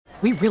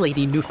We really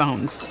need new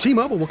phones.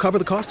 T-Mobile will cover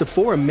the cost of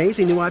 4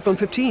 amazing new iPhone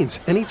 15s,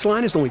 and each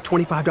line is only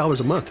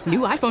 $25 a month. New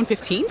iPhone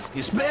 15s?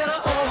 It's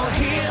better over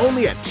here.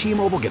 Only at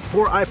T-Mobile, get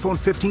 4 iPhone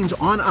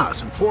 15s on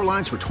us and 4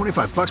 lines for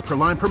 $25 per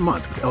line per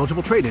month with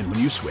eligible trade-in when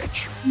you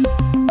switch.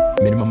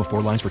 Minimum of 4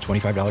 lines for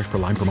 $25 per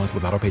line per month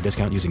with autopay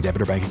discount using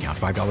debit or bank account.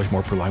 $5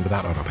 more per line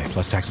without autopay,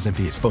 plus taxes and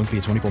fees. Phone fee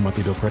at 24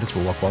 monthly bill credits for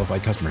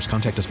well-qualified customers.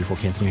 Contact us before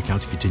canceling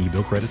account to continue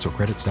bill credits or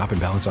credit stop and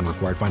balance on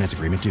required finance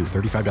agreement due.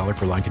 $35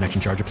 per line connection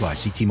charge applies.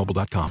 See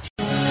T-Mobile.com.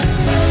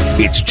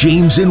 It's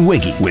James and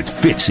Wiggy with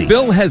Fitzy.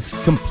 Bill has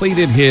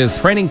completed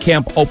his training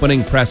camp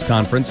opening press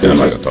conference. Yeah, I'm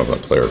not going to talk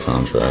about player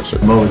contracts.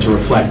 A moment to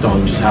reflect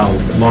on just how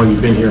long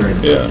you've been here.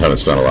 Yeah, I haven't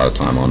spent a lot of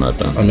time on that,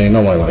 Ben. I mean,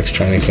 nobody likes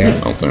training camp.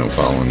 I don't think I'm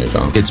following you,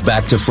 Tom. It's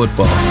back to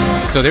football.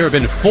 So there have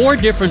been 4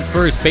 different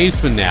first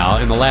basemen now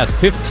in the last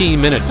 15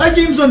 minutes. That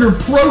game's under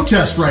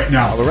protest right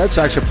now. Well, the Red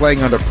Sox are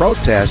playing under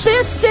protest.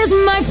 This is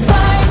my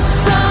fight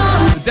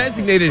song. The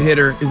designated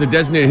hitter is a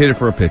designated hitter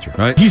for a pitcher,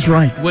 right? He's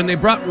right. When they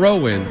brought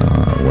Rowe in,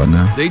 what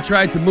now? they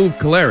tried to move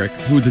Kolarek,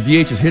 who the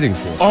DH is hitting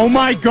for. Oh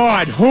my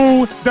God,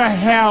 who the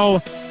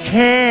hell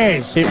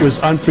cares? It was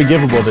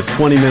unforgivable that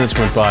 20 minutes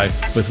went by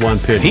with one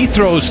pitch. He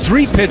throws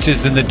 3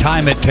 pitches in the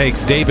time it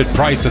takes David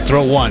Price to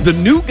throw one. The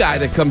new guy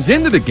that comes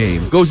into the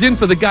game goes in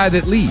for the guy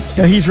that leaves.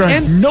 Yeah, he's right.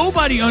 And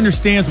nobody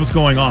understands what's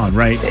going on,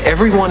 right?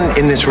 Everyone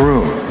in this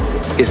room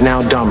is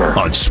now dumber.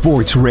 On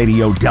Sports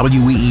Radio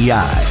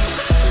WEEI.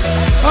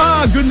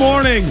 Good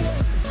morning.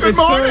 Good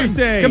morning.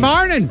 Thursday. Good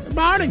morning. Good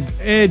morning.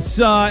 It's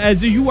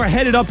as you are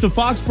headed up to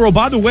Foxborough.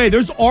 By the way,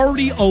 there's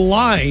already a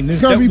line. It's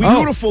going to be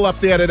beautiful up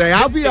there today.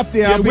 I'll be up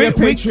there. I'll be at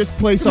Patriots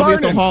Place. I'll be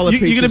at the Hall of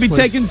Patriots You're going to be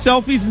Place. taking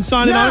selfies and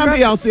signing autographs? I'll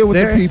be out there with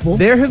the people.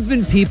 There have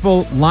been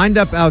people lined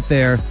up out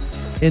there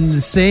in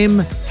the same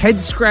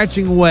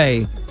head-scratching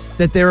way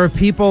that there are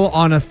people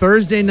on a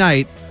Thursday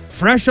night,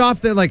 fresh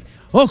off the, like,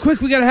 oh,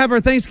 quick, we got to have our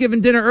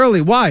Thanksgiving dinner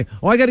early. Why?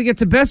 Oh, I got to get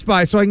to Best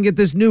Buy so I can get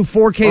this new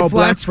 4K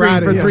flat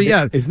screen for 3.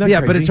 Yeah, Isn't that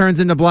crazy? But it turns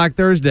into Black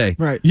Thursday.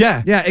 Right.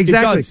 Yeah. Yeah,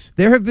 exactly. It does.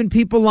 There have been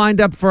people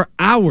lined up for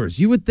hours.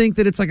 You would think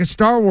that it's like a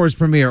Star Wars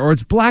premiere or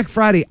it's Black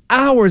Friday,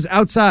 hours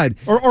outside.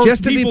 Or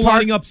just to people be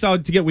lining up to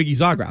get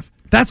Wiggy's autograph.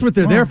 That's what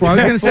they're there for. I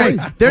was going to say,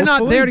 they're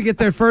not there to get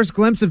their first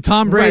glimpse of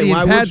Tom Brady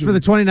and Pads for the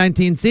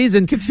 2019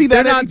 season. Can see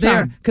that they're not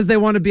there because they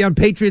want to be on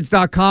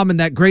Patriots.com and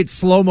that great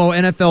slow-mo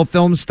NFL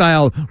film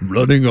style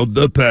running of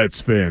the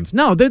Pats fans.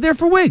 No, they're there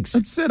for wigs.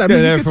 That's it. I mean,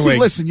 you can see,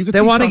 listen, you can see.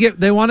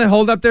 They want to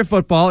hold up their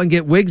football and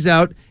get wigs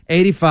out,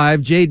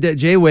 85,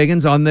 Jay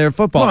Wiggins on their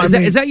football. Well,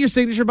 is that your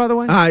signature, by the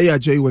way? Yeah,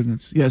 Jay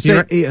Wiggins. Yeah,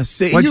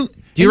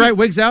 do you write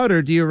wigs out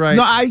or do you write?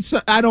 No,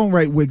 I don't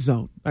write wigs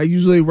out. I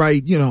usually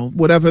write,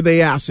 whatever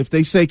they ask. If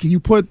they say, can you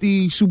put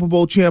the Super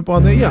Bowl champ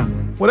on there? Yeah,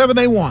 whatever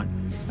they want.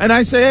 And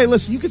I say, hey,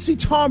 listen, you can see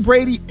Tom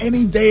Brady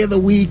any day of the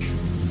week.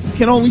 You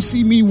can only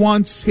see me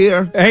once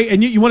here. Hey,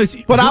 and you want to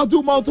see... But I'll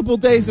do multiple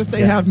days if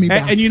they have me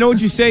back. And you know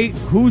what you say?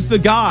 Who's the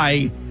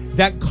guy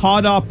that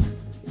caught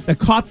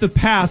the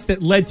pass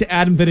that led to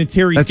Adam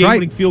Vinatieri's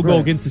game-winning field goal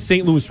against the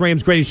St. Louis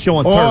Rams' greatest show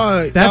on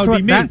turf? That would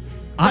be me.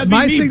 My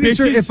me,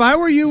 signature, bitches. if I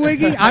were you,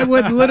 Wiggy, I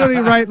would literally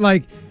write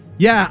like,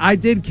 yeah, I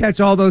did catch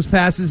all those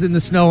passes in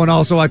the snow, and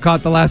also I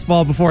caught the last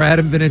ball before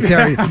Adam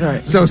Vinatieri.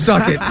 Right. So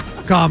suck it,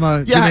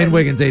 Jermaine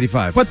Wiggins,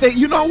 85. But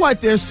you know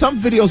what? There's some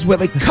videos where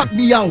they cut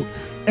me out,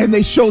 and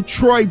they show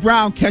Troy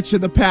Brown catching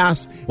the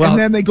pass, and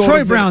then they go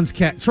Troy Brown's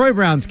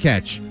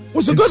catch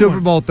was a in good Super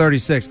one. Bowl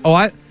 36.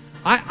 But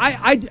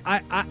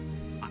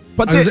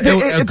there's a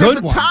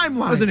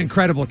timeline. It was an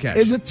incredible catch.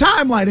 It's a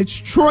timeline. It's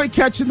Troy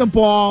catching the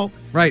ball.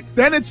 Right.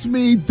 Then it's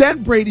me.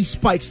 Then Brady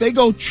spikes. They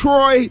go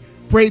Troy,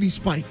 Brady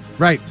spike.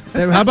 Right.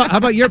 How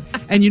about your...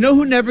 And you know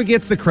who never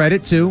gets the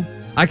credit, too?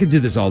 I could do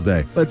this all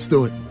day. Let's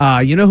do it.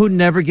 You know who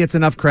never gets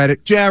enough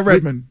credit? J.R.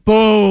 Redmond.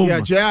 Boom. Yeah,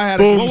 J.R. had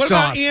Boom. a What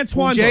about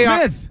Antoine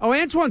Smith? Oh,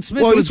 Antoine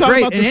Smith was great.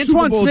 About the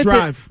Super Bowl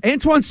drive.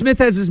 Antoine Smith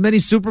has as many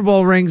Super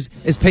Bowl rings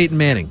as Peyton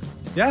Manning.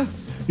 Yeah.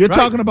 You're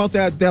talking about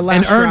that last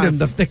and earned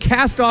drive. him the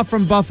cast off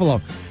from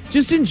Buffalo.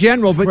 Just in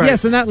general, but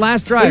yes, in that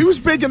last drive. Well, he was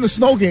big in the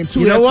snow game,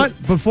 too. You know what?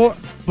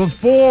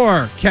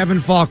 Before Kevin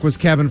Falk was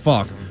Kevin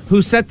Falk,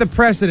 who set the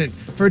precedent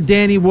for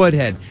Danny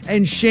Woodhead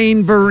and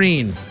Shane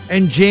Vereen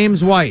and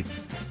James White,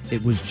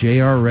 it was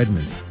J.R.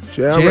 Redmond.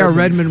 J.R.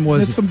 Redmond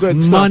was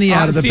money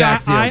out of the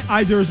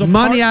backfield. There's a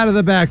money out of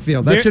the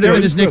backfield. That should have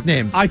been his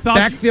nickname.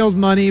 Backfield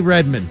Money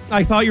Redmond.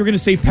 I thought you were going to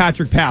say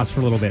Patrick Pass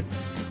for a little bit.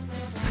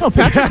 Oh,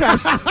 Patrick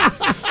Pass.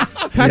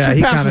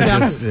 Patrick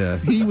Pass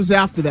he was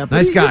after that. But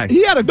nice guy.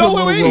 He had a good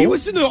role. He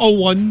was in the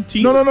 01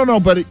 team. No.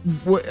 But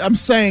I'm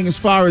saying as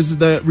far as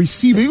the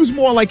receiver, he was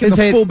more like in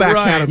the fullback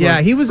category.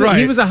 Yeah, he was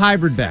a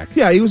hybrid back.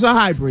 Yeah, he was a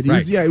hybrid. He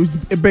was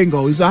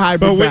bingo. He was a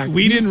hybrid back.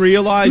 We didn't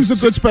realize. He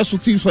was a good special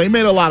teams player. He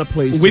made a lot of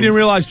plays. We didn't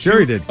realize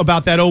he did.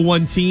 About that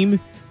 01 team.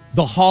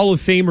 The Hall of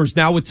Famers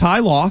now with Ty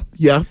Law.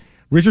 Yeah.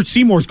 Richard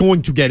Seymour's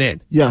going to get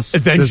in. Yes.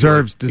 Eventually.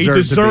 He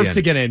deserves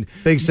to get in.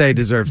 Big Say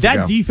deserves to go.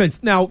 That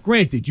defense, now,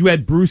 granted, you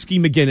had Brewski,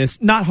 McGinnis,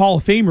 not Hall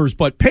of Famers,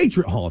 but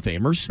Patriot Hall of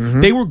Famers.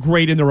 Mm-hmm. They were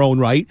great in their own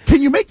right.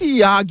 Can you make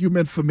the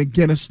argument for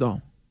McGinnis,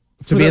 though?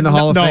 to be in the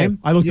Hall of Fame?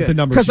 I looked at the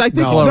numbers. Because I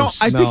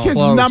think his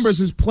numbers,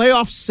 his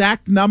playoff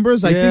sack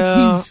numbers, I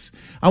think he's.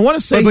 I want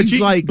to say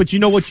but you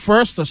know what,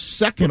 first or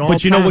second.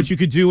 But you know what you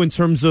could do in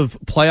terms of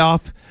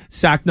playoff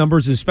sack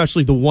numbers,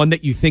 especially the one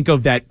that you think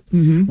of that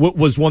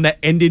was one that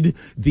ended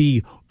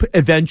the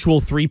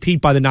eventual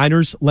three-peat by the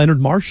Niners. Leonard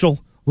Marshall.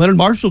 Leonard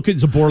Marshall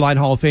is a borderline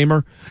Hall of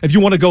Famer. If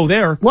you want to go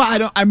there, well, I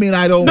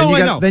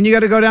don't. Then you got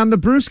to go down the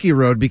Brewski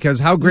road because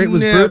how great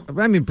was?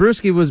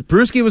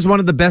 Brewski was one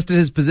of the best at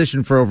his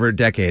position for over a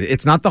decade.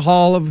 It's not the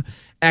Hall of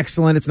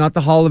Excellent. It's not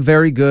the Hall of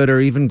Very Good or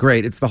even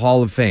Great. It's the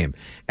Hall of Fame,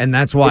 and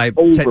that's why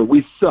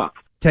we suck.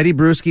 Teddy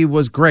Bruschi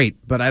was great,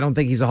 but I don't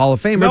think he's a Hall of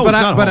Famer. No,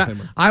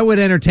 I would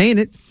entertain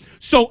it.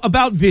 So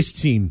about this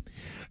team,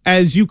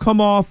 as you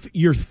come off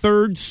your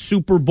third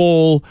Super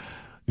Bowl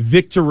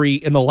victory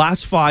in the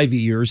last 5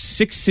 years,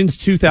 6 since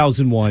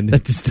 2001.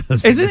 That just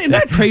doesn't. Isn't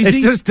that crazy?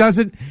 It just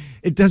doesn't.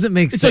 It doesn't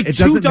make sense. Like it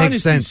doesn't make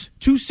sense.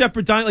 Two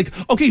separate dynasties.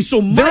 Like, okay, so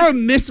they're a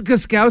Mr.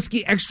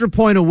 Gostkowski extra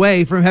point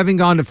away from having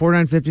gone to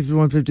 49, 50,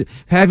 51, 50,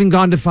 having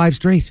gone to 5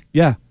 straight.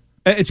 Yeah.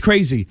 It's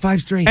crazy.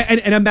 5 straight.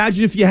 And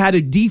imagine if you had a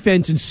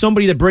defense and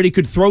somebody that Brady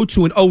could throw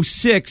to in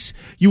 2006,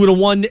 you would have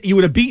won. You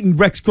would have beaten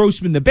Rex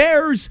Grossman, the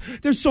Bears.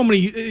 There's so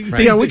many things.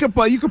 Yeah, you could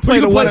play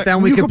the what.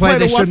 Then we could play.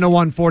 They shouldn't have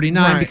won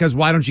 49 because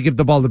why don't you give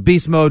the ball to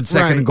beast mode,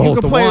 second and goal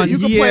to 1? You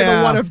can play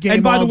the what if game.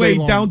 And by the way,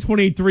 down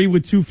 28-3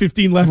 with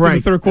 2:15 left in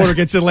the third quarter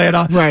against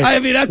Atlanta. Right. I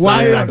mean, that's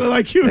not exactly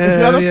like you. If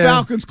you're the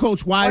Falcons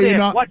coach, why are you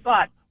not?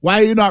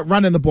 Why are you not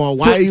running the ball?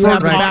 Why are you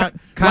having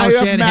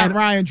Matt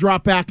Ryan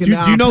drop back? Do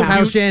you know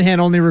Kyle Shanahan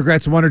only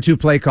regrets 1 or 2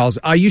 play calls?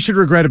 You should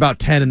regret about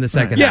 10 in the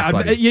second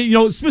half. Yeah, you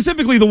know,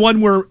 specifically the one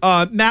where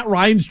Matt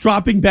Ryan's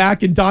dropping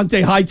back and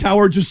Dante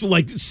Hightower just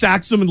like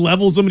sacks him and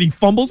levels him and he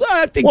fumbles.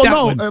 I think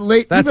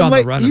that's on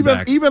the running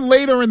back. Even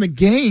later in the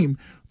game,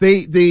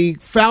 the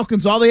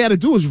Falcons, all they had to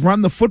do was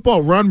run the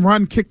football,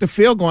 run, kick the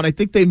field goal. And I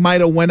think they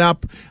might have went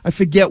up. I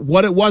forget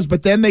what it was,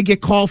 but then they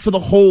get called for the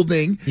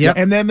holding. Yep.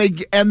 And then they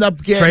end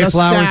up getting Trey a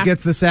Flowers sack.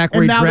 Gets the sack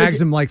where he drags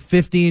him like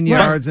 15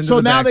 yards into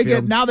the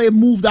backfield. Now they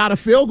moved out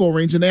of field goal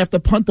range and they have to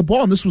punt the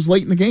ball. And this was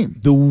late in the game.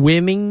 The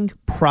winning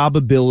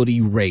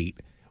probability rate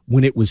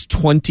when it was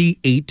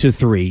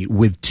 28-3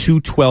 with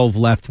 2:12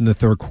 left in the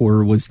third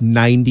quarter was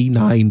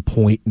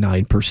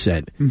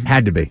 99.9%.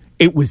 Had to be.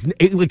 It was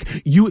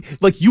you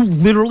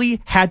literally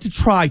had to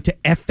try to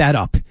F that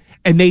up.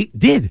 And they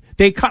did.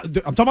 I'm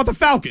talking about the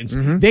Falcons.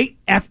 They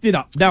effed it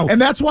up. Now, and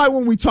that's why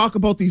when we talk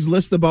about these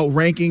lists about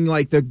ranking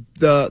like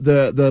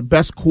the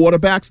best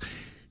quarterbacks,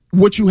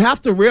 what you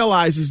have to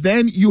realize is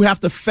then you have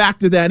to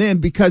factor that in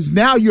because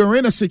now you're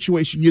in a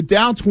situation. You're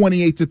down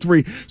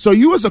 28-3. So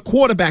you as a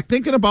quarterback,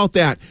 thinking about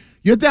that,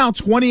 you're down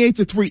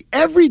 28-3.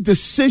 Every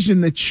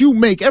decision that you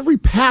make, every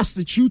pass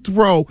that you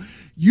throw,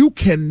 you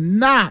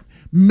cannot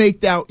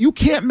make that. You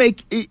can't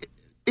make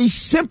a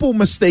simple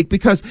mistake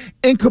because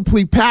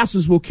incomplete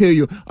passes will kill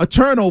you. A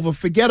turnover,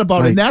 forget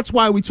about it. And that's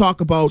why we talk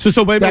about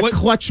that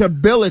clutch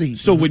ability.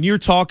 So when you're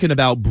talking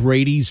about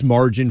Brady's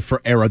margin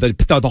for error, the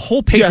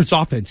whole Patriots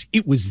offense,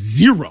 it was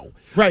 0.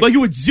 Right. Like it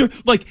was 0.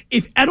 Like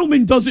if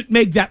Edelman doesn't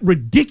make that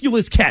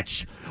ridiculous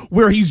catch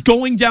where he's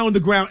going down to the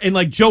ground and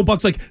like Joe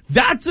Buck's like,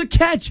 that's a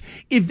catch.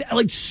 If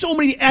like so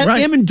many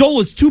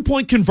Amendola's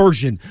 2-point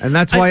conversion. And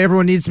that's why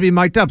everyone needs to be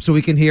mic'd up so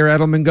we can hear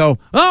Edelman go,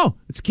 oh,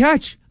 it's a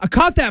catch. I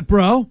caught that,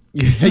 bro.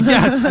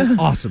 Yes.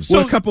 Awesome.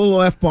 So a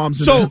couple of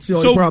F-bombs, and that's the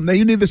only problem. Now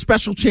you need the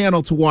special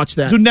channel to watch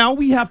that. So now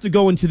we have to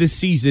go into this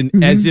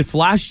season as if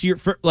last year,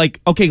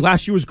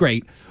 last year was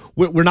great.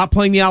 We're not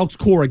playing the Alex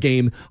Cora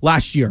game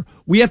last year.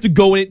 We have to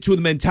go into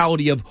the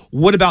mentality of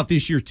what about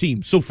this year's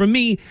team? So for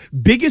me,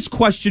 biggest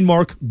question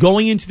mark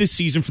going into this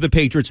season for the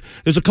Patriots,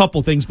 there's a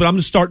couple things, but I'm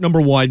going to start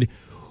number 1.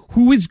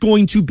 Who is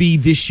going to be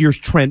this year's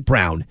Trent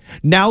Brown?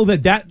 Now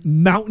that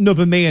mountain of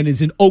a man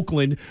is in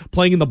Oakland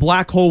playing in the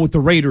black hole with the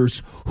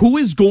Raiders, who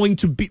is going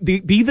to be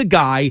the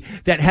guy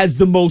that has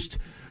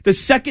the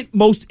second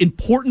most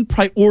important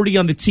priority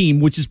on the team,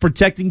 which is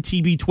protecting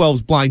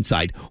TB12's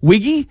blindside?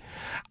 Wiggy?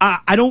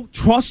 I don't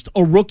trust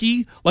a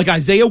rookie like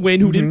Isaiah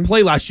Wynn, who didn't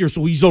play last year,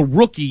 so he's a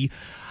rookie.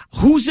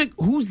 Who's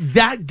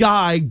that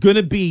guy going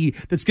to be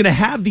that's going to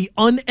have the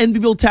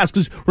unenviable task?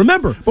 Because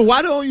remember... But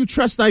why don't you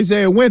trust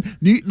Isaiah Wynn?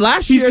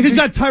 Last year... He's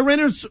got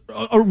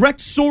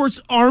Tyrannosaurus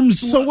arms.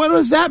 So what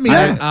does that mean?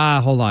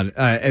 Hold on.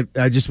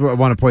 I just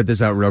want to point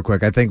this out real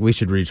quick. I think we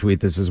should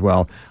retweet this as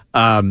well.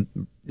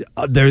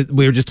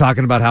 We were just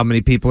talking about how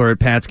many people are at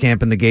Pat's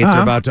camp and the gates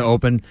are about to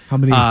open. How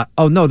many?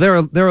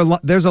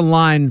 There's a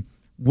line...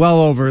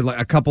 well over like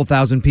a couple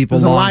thousand people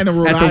long at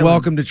the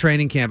Welcome to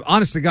Training Camp.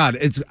 Honest to God,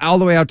 it's all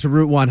the way out to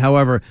Route 1.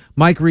 However,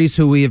 Mike Reese,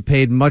 who we have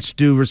paid much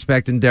due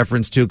respect and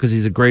deference to because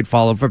he's a great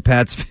follow for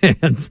Pats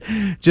fans,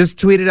 just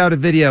tweeted out a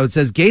video. It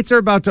says, gates are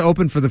about to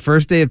open for the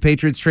first day of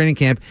Patriots Training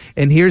Camp,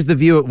 and here's the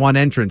view at one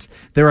entrance.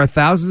 There are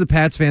thousands of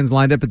Pats fans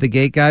lined up at the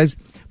gate, guys,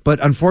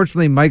 but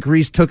unfortunately Mike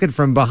Reese took it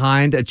from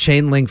behind a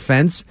chain link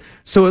fence,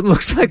 so it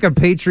looks like a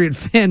Patriot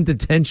fan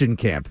detention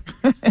camp.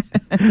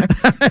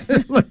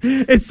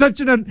 It's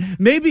such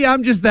maybe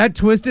I'm just that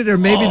twisted, or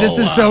maybe this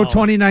is so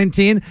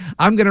 2019.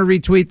 I'm going to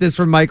retweet this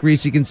from Mike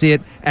Reese. You can see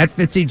it at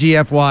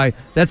FitzyGFY.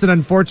 That's an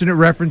unfortunate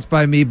reference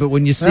by me, but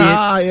when you see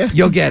it,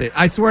 you'll get it.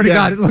 I swear to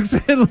God, it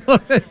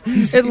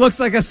looks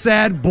like a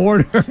sad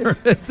border.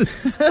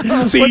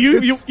 See,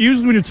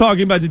 usually when you're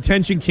talking about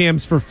detention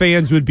camps for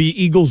fans would be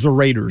Eagles or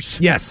Raiders.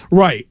 Yes.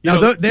 Right.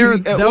 Those are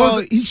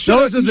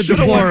the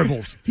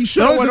deplorables. He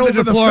should have went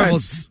over the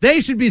fence.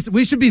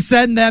 We should be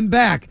sending them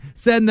back.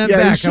 Send them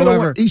back.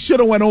 He should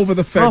have went over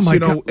the fence. Oh my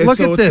God. Look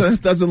at this.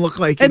 It doesn't look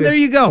like And there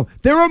you go.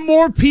 There are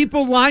more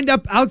people lined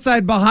up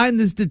outside behind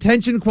this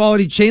detention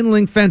quality chain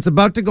link fence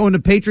about to go into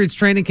Patriots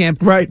training camp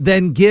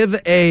than give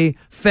a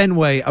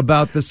Fenway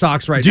about the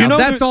Sox right now.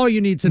 That's all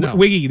you need to know.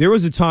 Wiggy, there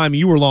was a time,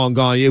 you were long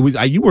gone.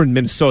 You were in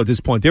Minnesota at this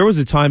point. There was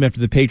a time after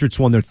the Patriots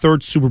won their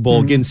third Super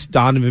Bowl against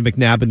Donovan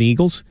McNabb and the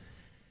Eagles.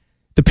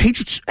 The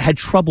Patriots had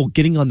trouble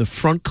getting on the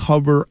front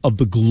cover of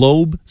the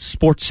Globe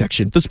sports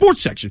section. The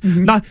sports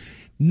section.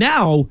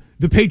 Now,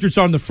 the Patriots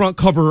are on the front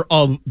cover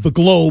of the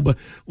Globe,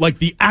 like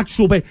the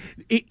actual. It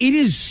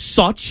is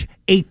such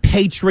a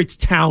Patriots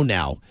town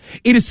now.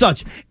 It is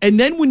such. And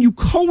then when you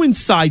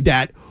coincide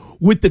that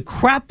with the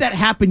crap that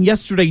happened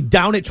yesterday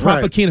down at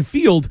Tropicana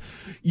Field,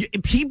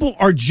 people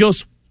are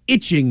just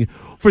itching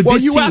for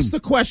this team. Well, you asked the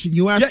question.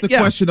 You asked the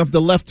question of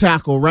the left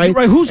tackle, right?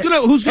 Right. Who's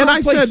gonna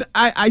And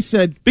I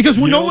said because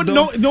no one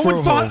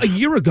thought a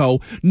year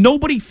ago.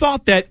 Nobody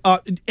thought that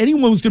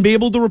anyone was going to be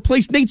able to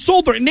replace Nate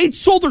Solder. And Nate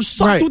Solder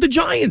sucked with the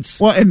Giants.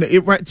 Well,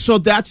 so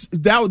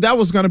that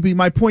was going to be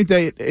my point.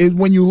 That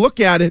when you look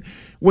at it,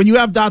 when you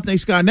have Dante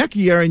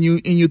Scarnecchia and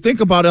you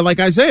think about it, like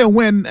Isaiah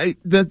Wynn,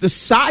 the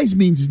size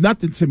means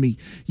nothing to me.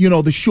 You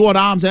know, the short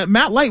arms.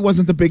 Matt Light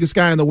wasn't the biggest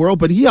guy in the world,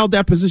 but he held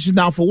that position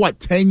now for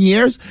 10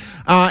 years.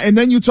 And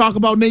then you talk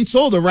about Nate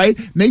Solder, right?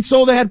 Nate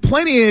Solder had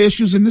plenty of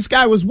issues, and this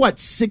guy was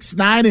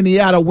 6'9", and he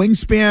had a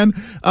wingspan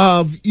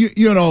of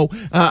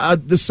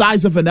the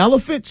size of an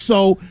elephant.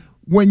 So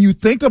when you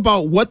think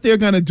about what they're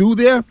going to do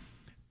there,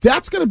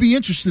 that's going to be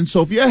interesting.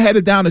 So if you're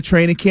headed down to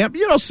training camp,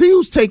 see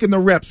who's taking the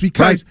reps,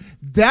 because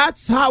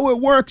that's how it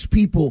works,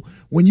 people.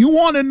 When you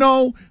want to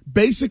know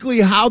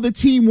basically how the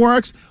team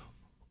works,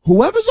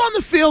 whoever's on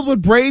the field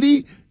with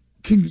Brady,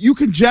 you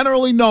can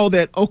generally know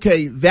that,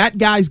 okay, that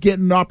guy's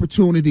getting an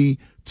opportunity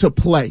to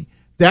play.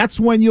 That's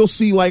when you'll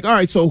see, all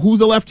right, so who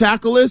the left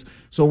tackle is.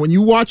 So when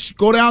you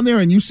go down there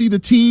and you see the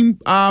team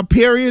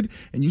period,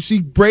 and you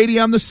see Brady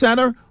on the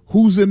center,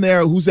 who's in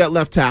there, who's that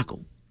left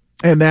tackle?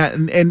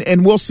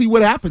 And we'll see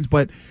what happens.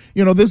 But,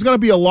 there's going to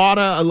be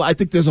I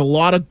think there's a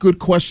lot of good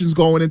questions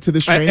going into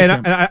this training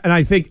camp. And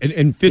I think,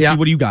 and Fitzy,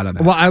 what do you got on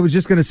that? Well, I was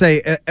just going to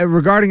say,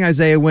 regarding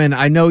Isaiah Wynn,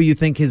 I know you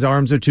think his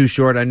arms are too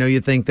short. I know you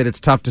think that it's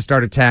tough to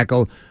start a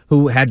tackle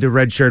who had to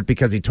redshirt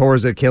because he tore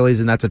his Achilles,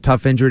 and that's a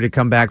tough injury to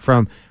come back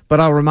from. But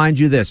I'll remind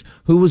you this.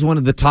 Who was one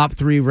of the top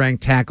 3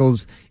 ranked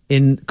tackles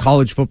in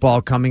college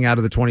football coming out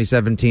of the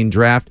 2017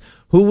 draft?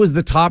 Who was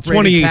the top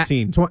rated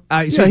 2018.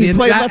 He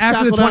played left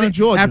tackle down in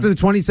Georgia. After the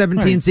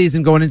 2017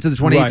 season, going into the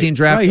 2018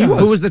 draft.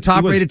 Who was the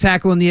top rated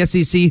tackle in the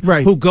SEC?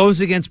 Right. Who goes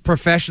against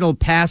professional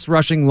pass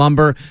rushing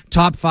lumber,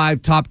 top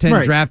 5, top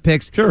 10 draft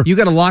picks? Sure. You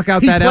got to lock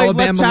out that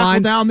Alabama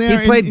line. Down there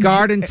he played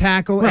guard and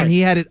tackle, and he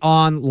had it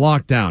on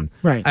lockdown.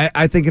 Right.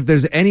 I think if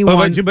there's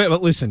anyone,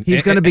 but listen,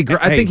 he's going to be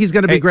great. I think he's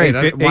going to be great.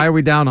 Why are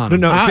we down on him?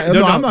 No,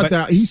 I'm not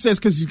down. He says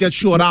because he's got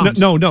short arms.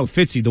 No,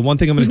 Fitzy. The one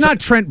thing I'm going to He's not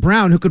Trent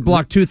Brown, who could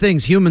block 2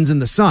 things: humans in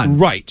the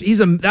sun. Right.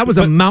 That was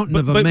a mountain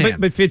of a man.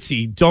 But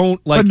Fitzy, don't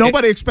But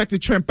nobody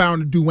expected Trent Brown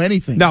to do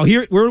anything. Now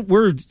here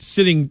we're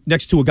sitting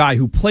next to a guy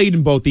who played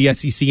in both the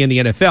SEC and the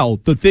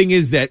NFL. The thing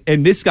is that,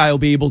 and this guy will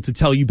be able to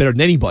tell you better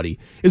than anybody,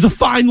 is a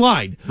fine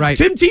line. Right.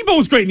 Tim Tebow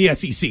was great in the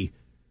SEC.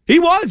 He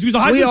was a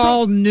high. We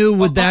all knew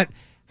with that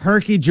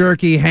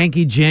herky-jerky,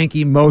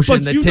 hanky-janky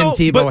motion that Tim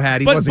Tebow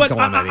had. He wasn't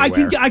going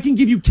anywhere. I can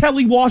give you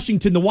Kelly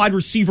Washington, the wide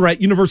receiver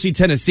at University of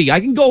Tennessee. I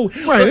can go.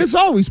 Right, there's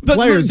always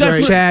players.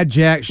 Right. Chad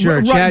Jackson.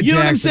 Right, Chad you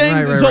know Jackson.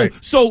 what I'm saying?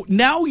 So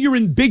now you're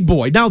in big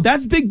boy. Now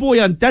that's big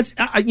boy on that's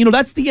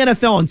the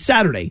NFL on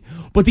Saturday.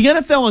 But the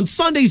NFL on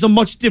Sunday is a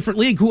much different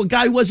league. A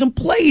guy who hasn't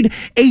played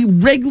a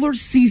regular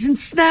season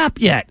snap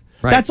yet.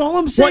 Right. That's all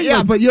I'm saying. Well,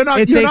 yeah, but you're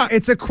not.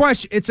 It's a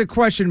question. It's a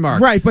question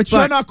mark. Right, but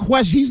you're not.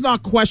 He's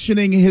not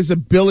questioning his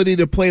ability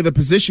to play the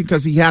position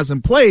because he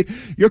hasn't played.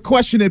 You're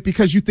questioning it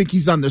because you think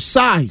he's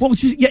undersized. Well,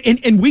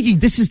 and Wiggy,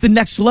 this is the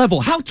next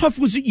level. How tough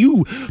was it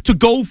to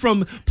go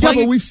from playing?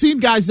 Yeah, but we've seen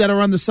guys that are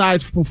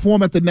undersized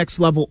perform at the next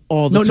level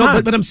all the time.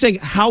 No, but I'm saying,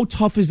 how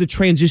tough is the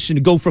transition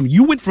to go from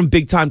you went from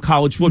big time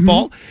college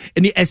football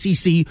in the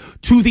SEC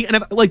to the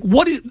NFL? Like,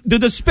 what is the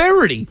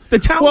disparity, the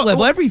talent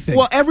level, everything?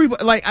 Well,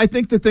 everybody. I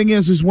think the thing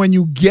is when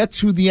you get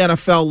to the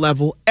NFL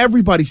level,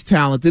 everybody's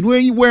talented.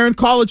 Where in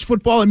college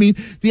football,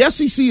 the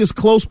SEC is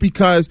close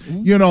because,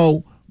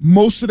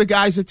 most of the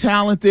guys are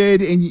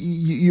talented, and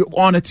you're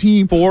on a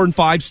team. 4 and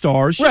 5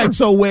 stars. Sure. Right,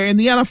 so where in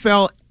the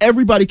NFL,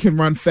 everybody can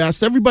run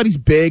fast, everybody's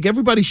big,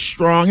 everybody's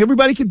strong,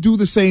 everybody can do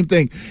the same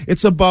thing.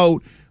 It's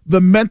about the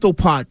mental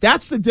part.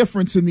 That's the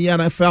difference in the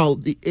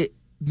NFL.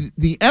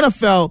 The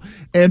NFL,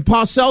 and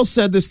Parcells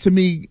said this to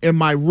me in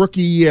my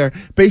rookie year,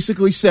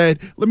 basically said,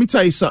 let me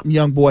tell you something,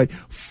 young boy.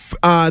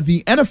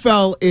 The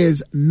NFL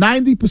is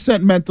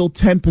 90% mental,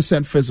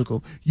 10%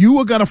 physical. You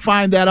are going to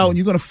find that out, and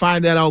you're going to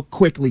find that out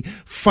quickly.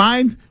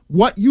 Find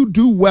what you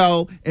do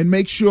well and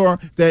make sure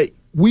that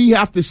we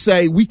have to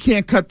say we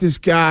can't cut this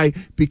guy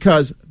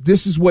because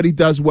this is what he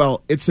does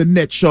well. It's a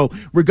niche. So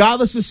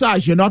regardless of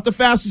size, you're not the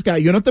fastest guy,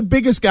 you're not the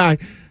biggest guy.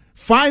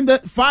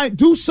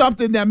 Do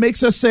something that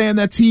makes us say in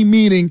that team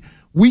meeting,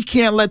 we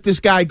can't let this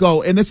guy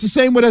go. And it's the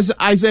same with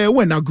Isaiah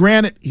Wynn. Now,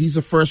 granted, he's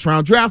a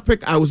first-round draft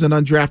pick. I was an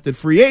undrafted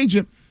free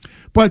agent.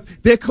 But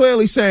they're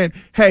clearly saying,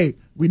 hey,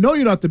 we know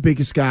you're not the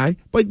biggest guy,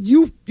 but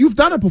you've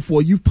done it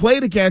before. You've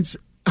played against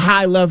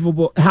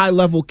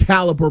high-level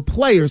caliber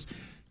players.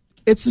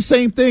 It's the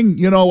same thing,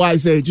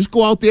 Isaiah. Just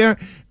go out there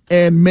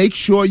and make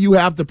sure you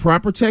have the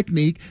proper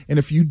technique. And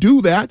if you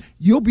do that,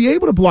 you'll be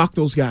able to block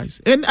those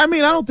guys. And, I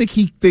don't think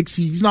he thinks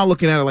he's not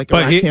looking at it like,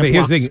 I can't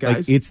block these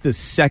guys. It's the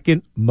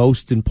second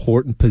most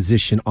important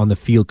position on the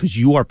field because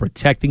you are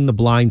protecting the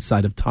blind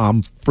side of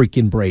Tom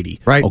freaking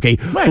Brady. Right. Okay?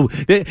 Right.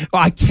 So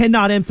I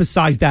cannot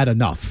emphasize that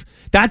enough.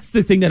 That's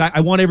the thing that I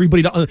want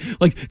everybody to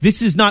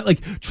this is not like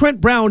Trent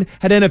Brown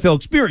had NFL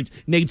experience.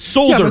 Nate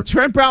Solder. Yeah, but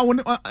Trent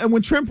Brown,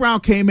 when Trent Brown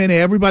came in,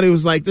 everybody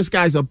was like, "This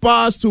guy's a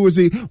bust." Who is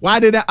he? Why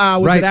did it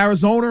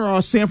Arizona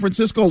or San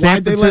Francisco?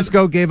 San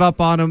Francisco gave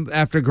up on him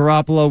after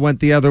Garoppolo went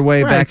the other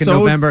way back in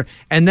November.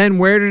 And then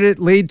where did it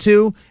lead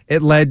to?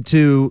 It led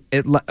to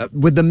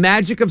with the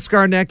magic of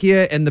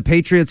Scarnecchia and the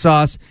Patriot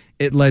sauce.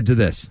 It led to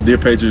this. Dear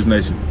Patriots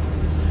Nation,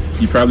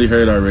 you probably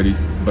heard already,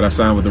 but I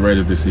signed with the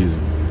Raiders this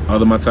season.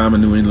 Although my time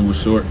in New England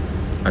was short,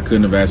 I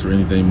couldn't have asked for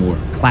anything more.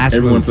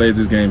 Everyone plays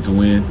this game to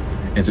win,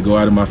 and to go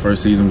out in my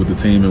first season with the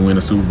team and win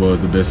a Super Bowl is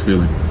the best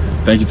feeling.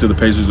 Thank you to the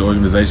Patriots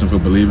organization for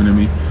believing in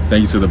me.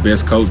 Thank you to the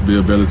best coach,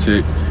 Bill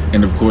Belichick,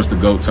 and of course the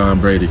GOAT, Tom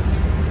Brady.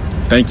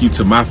 Thank you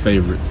to my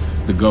favorite,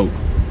 the GOAT,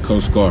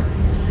 Coach Scar.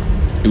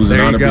 It was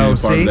an honor being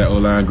part of that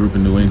O-line group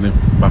in New England.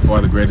 By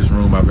far the greatest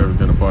room I've ever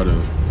been a part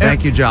of.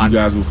 Thank you, John. You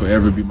guys will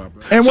forever be my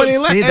brother. And when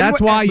that's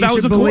why you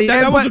should believe.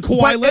 That was a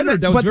Kawhi Leonard.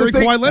 That was very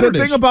Kawhi Leonard. The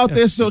thing about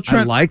this, so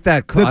Trent, I like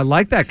that connection.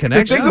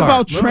 The thing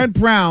about Trent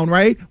Brown,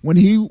 right? When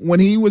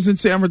he was in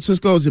San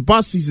Francisco, he's a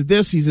bust. He's a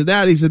this. He's a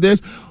that. He's a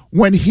this.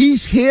 When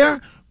he's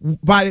here,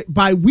 by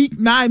week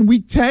 9,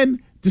 week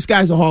 10. This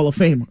guy's a Hall of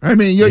Famer. I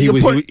mean, you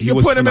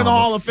put him in the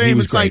Hall of Fame.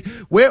 It's great.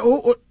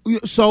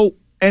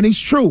 And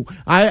he's true.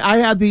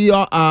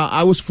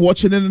 I was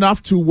fortunate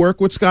enough to work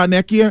with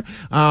Scarnecchia.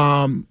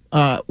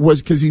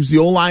 Was because he was the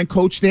O-line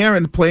coach there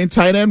and playing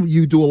tight end.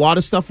 You do a lot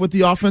of stuff with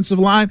the offensive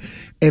line,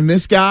 and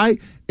this guy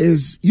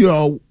is,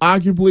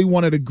 arguably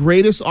one of the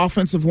greatest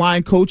offensive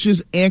line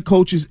coaches and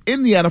coaches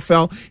in the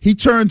NFL. He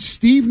turned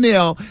Steve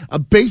Neal,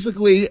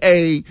 basically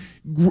a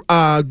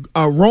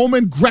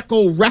Roman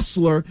Greco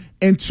wrestler,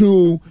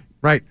 into.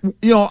 Right,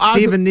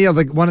 Stephen Neal,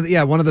 one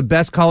of the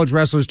best college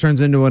wrestlers,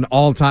 turns into an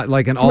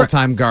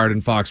all-time guard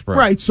in Foxborough.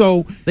 Right,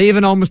 so they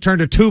even almost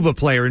turned a tuba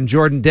player in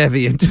Jordan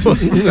Devey into a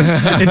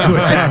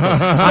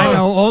tackle. I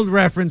know, old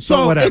reference,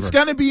 but whatever. It's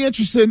going to be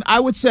interesting. I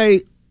would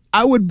say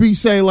I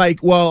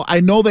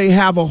know they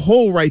have a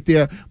hole right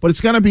there, but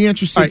it's going to be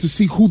interesting to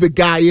see who the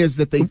guy is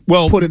that they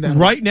put in that.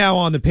 Right now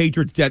on the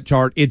Patriots depth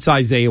chart, it's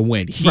Isaiah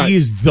Wynn. He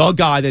is the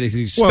guy that is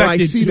expected. Well, I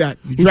see that.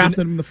 You drafted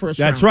him in the first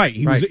round. That's right.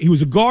 He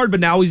was a guard, but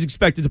now he's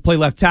expected to play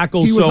left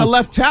tackle. He was a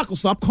left tackle.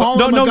 Stop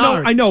calling him a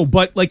guard. No, I know,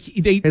 but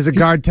he's a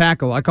guard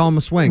tackle. I call him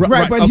a swing.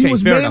 Right, but he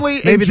was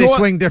mainly maybe they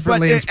swing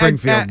differently in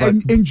Springfield.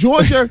 And in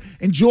Georgia,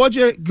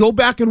 go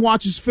back and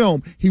watch his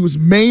film. He was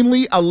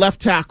mainly a left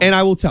tackle. And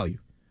I will tell you,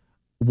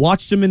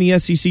 watched him in the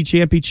SEC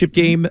championship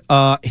game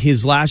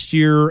his last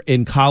year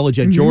in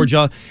college at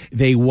Georgia.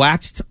 They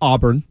waxed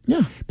Auburn.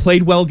 Yeah.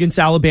 Played well against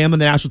Alabama in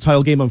the national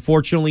title game.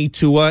 Unfortunately,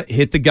 Tua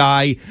hit the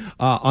guy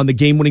on the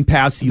game-winning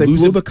pass. They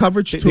blew the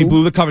coverage, too. They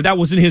blew the coverage. That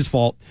wasn't his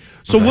fault.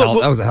 So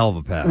that was a hell of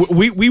a pass.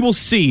 We will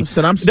see.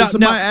 Listen, I'm a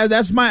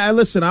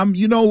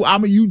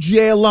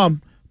UGA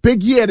alum.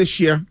 Big year this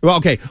year. Well,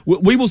 okay.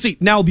 We will see.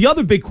 Now, the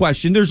other big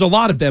question, there's a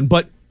lot of them,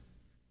 but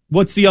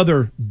what's the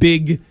other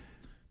big...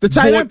 The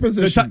tight end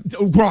position.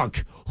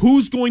 Gronk.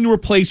 Who's going to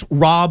replace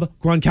Rob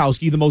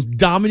Gronkowski, the most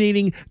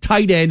dominating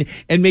tight end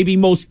and maybe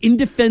most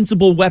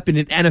indefensible weapon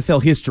in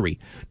NFL history?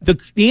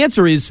 The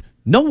answer is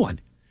no one.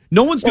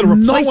 No one's going to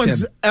replace him. No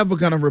one's ever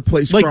going to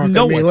replace Gronk.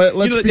 No one.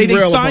 Let's be real they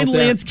signed about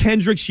Lance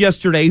Kendricks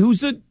yesterday,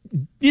 who's he's a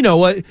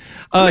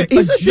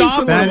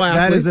decent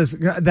that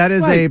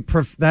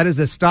is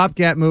a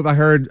stopgap move. I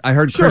heard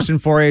Christian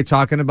Fourier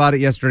talking about it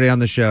yesterday on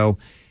the show.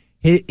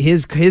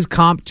 His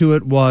comp to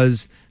it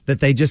was that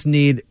they just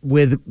need,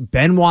 with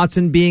Ben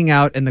Watson being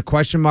out and the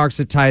question marks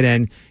at tight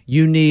end,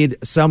 you need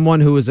someone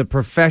who is a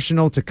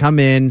professional to come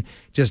in,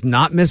 just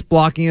not miss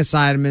blocking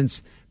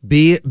assignments,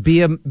 Be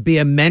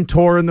a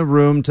mentor in the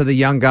room to the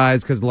young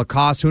guys, because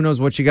Lacoste, who knows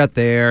what you got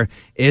there.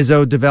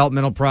 Izzo,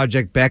 developmental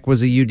project. Beck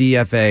was a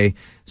UDFA.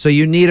 So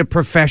you need a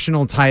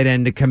professional tight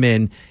end to come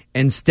in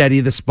and steady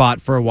the spot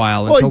for a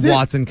while until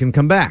Watson can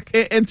come back.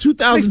 In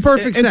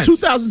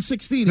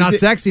 2016, it's not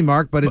sexy,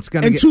 Mark, but it's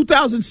going to. In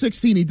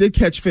 2016, he did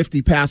catch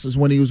 50 passes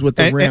when he was with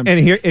the Rams. And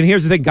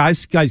here's the thing,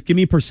 guys, give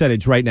me a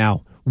percentage right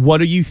now. What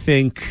do you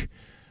think?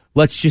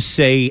 Let's just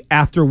say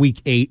after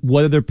week 8,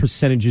 what are the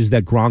percentages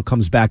that Gronk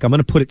comes back? I'm going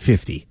to put it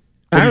 50.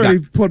 I already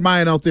put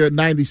mine out there at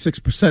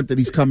 96% that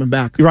he's coming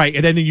back. Right,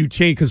 and then you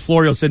change because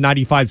Florio said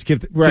 95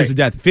 kiss of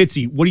death.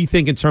 Fitzy, what do you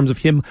think in terms of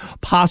him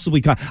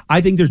possibly? I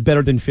think there's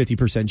better than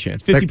 50%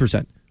 chance.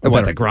 50%.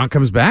 What, that Gronk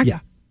comes back? Yeah.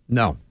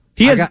 No.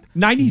 He has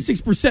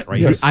 96% right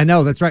here. I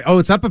know, that's right. Oh,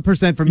 it's up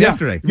 1% from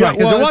yesterday. Yeah,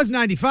 because it was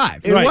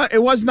 95.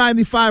 It was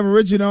 95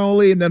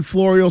 originally, and then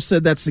Florio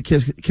said that's the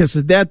kiss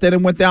of death. Then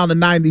it went down to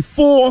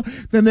 94.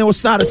 Then there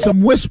started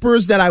some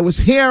whispers that I was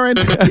hearing.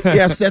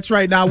 Yes, that's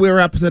right. Now we're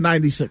up to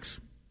 96.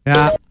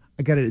 Yeah,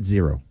 I got it at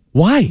 0.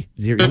 Why?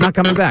 0. He's not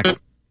coming back.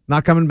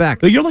 Not coming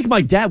back. You're like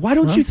my dad. Why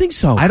don't you think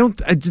so?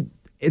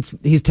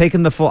 He's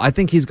taken the full. I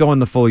think he's going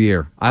the full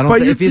year. I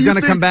don't. If he's going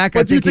to come back,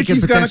 I think he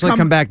can potentially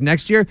come back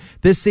next year.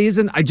 This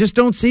season, I just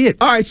don't see it.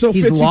 All right, so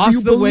he's Fitzy,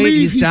 lost the weight.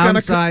 He's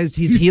downsized.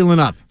 He's healing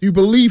up. You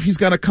believe he's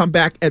going to come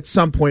back at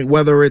some point,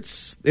 whether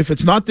if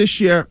it's not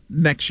this year,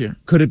 next year.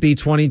 Could it be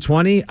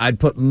 2020? I'd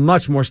put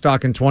much more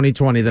stock in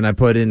 2020 than I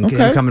put in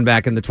him coming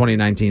back in the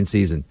 2019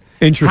 season.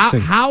 Interesting.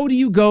 How do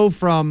you go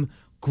from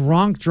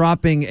Gronk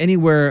dropping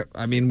anywhere?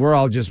 I mean, we're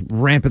all just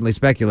rampantly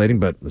speculating,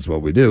 but that's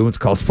what we do. It's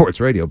called sports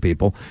radio,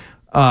 people.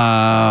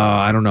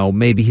 I don't know.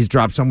 Maybe he's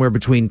dropped somewhere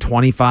between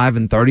 25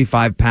 and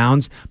 35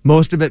 pounds.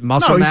 Most of it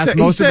muscle mass.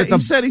 He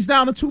said he's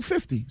down to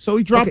 250. So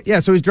he dropped. Okay,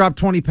 so he's dropped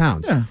 20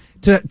 pounds. Yeah.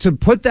 To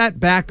put that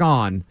back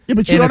on. Yeah,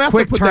 but you don't have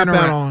to put that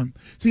back on.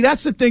 See,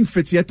 that's the thing,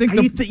 Fitzy. I think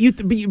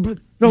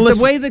the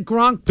way that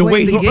Gronk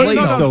played the game.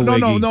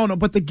 No.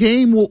 But the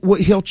game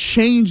he'll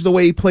change the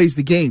way he plays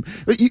the game.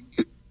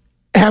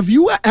 Have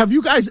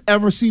you guys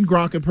ever seen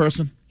Gronk in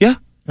person? Yeah.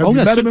 Have you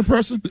met him in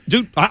person?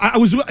 Dude, I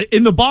was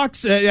in the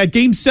box at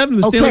Game 7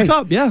 of the Stanley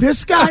Cup. Yeah.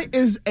 This guy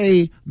is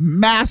a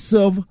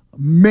massive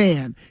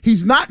man.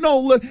 He's not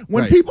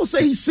when people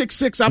say he's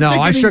 6'6",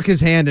 I shook his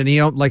hand and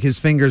his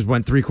fingers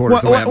went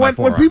 3/4 the way up my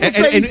forearm. When people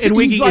say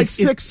he's like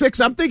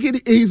 6'6", I'm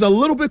thinking he's a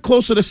little bit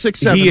closer to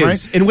 6'7", he is.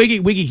 Right? And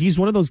Wiggy, he's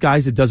one of those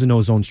guys that doesn't know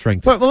his own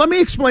strength. But let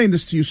me explain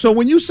this to you. So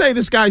when you say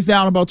this guy's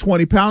down about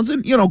 20 pounds,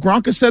 and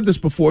Gronk has said this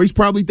before, he's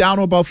probably down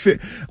to about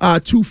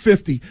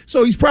 250.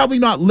 So he's probably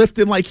not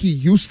lifting like he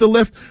used to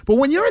lift. But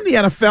when you're in the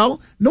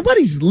NFL,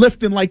 nobody's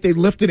lifting like they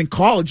lifted in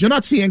college. You're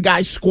not seeing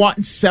guys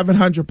squatting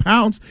 700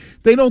 pounds.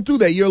 They don't do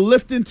that. You're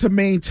lifting to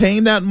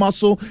maintain that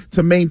muscle,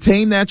 to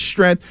maintain that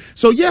strength.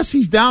 So, yes,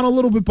 he's down a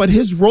little bit, but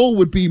his role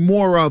would be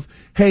more of,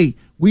 hey,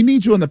 we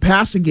need you in the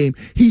passing game.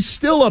 He's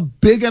still a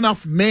big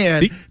enough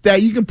man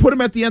that you can put him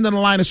at the end of the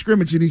line of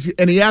scrimmage,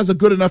 and he has a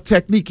good enough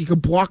technique. He can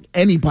block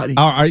anybody.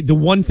 All right, the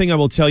one thing I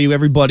will tell you,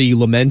 everybody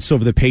laments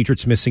over the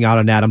Patriots missing out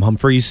on Adam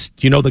Humphries.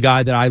 Do you know the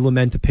guy that I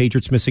lament the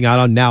Patriots missing out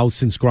on now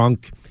since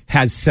Gronk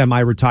has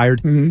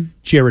semi-retired? Mm-hmm.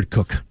 Jared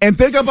Cook. And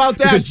think about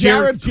that. Because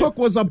Jared Cook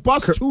was a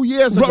bust 2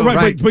 years ago.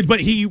 Right. But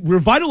he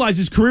revitalized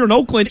his career in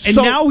Oakland, and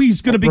now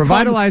he's going to become...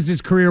 Revitalized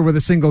his career with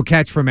a single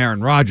catch from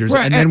Aaron Rodgers,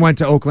 and then went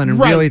to Oakland and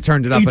really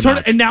turned it up a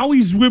notch. And now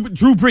he's with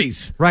Drew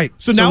Brees. Right.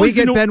 So now we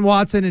get Ben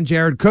Watson, and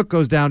Jared Cook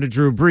goes down to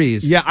Drew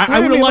Brees. Yeah,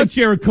 I would have liked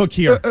Jared Cook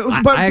here.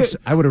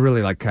 I would have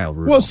really liked Kyle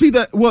Rudolph. Well, see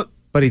that...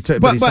 But he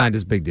signed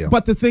his big deal.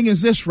 But the thing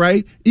is this,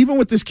 right? Even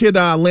with this kid,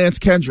 Lance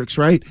Kendricks,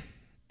 right?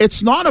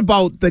 It's not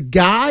about the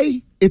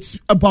guy... It's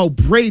about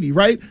Brady,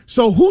 right?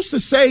 So who's to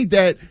say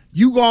that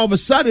all of a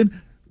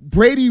sudden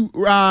Brady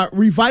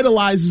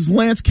revitalizes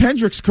Lance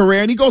Kendrick's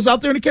career and he goes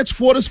out there and he gets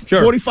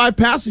 45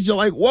 passes? You're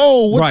like,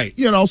 whoa, right?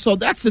 So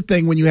that's the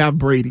thing when you have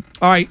Brady.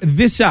 All right,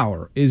 this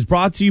hour is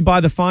brought to you by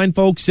the fine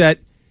folks at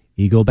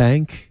Eagle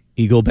Bank.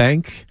 Eagle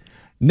Bank.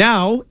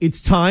 Now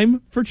it's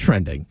time for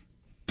trending.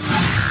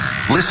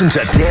 Listen to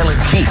Dale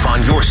and Keefe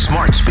on your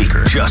smart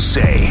speaker. Just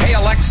say, "Hey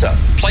Alexa,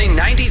 play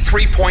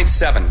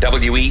 93.7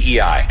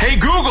 WEEI." Hey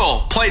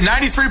Google, play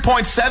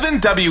 93.7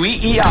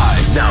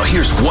 WEEI. Now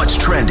here's what's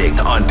trending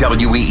on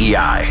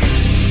WEEI.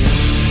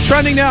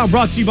 Trending now,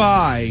 brought to you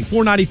by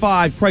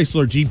 495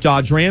 Chrysler Jeep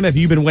Dodge Ram. Have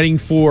you been waiting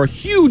for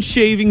huge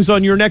savings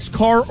on your next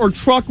car or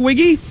truck,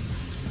 Wiggy?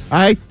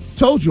 I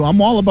told you,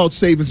 I'm all about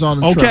savings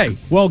on the truck. Okay,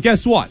 well,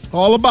 guess what?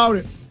 All about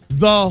it.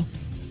 The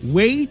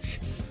wait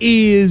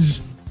is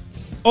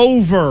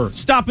over.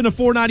 Stop in a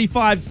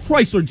 495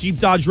 Chrysler Jeep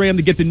Dodge Ram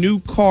to get the new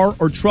car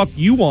or truck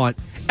you want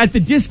at the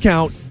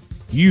discount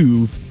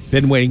you've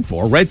been waiting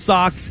for. Red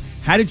Sox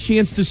had a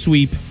chance to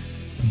sweep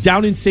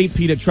down in St.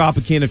 Pete at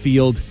Tropicana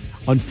Field.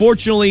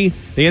 Unfortunately,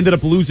 they ended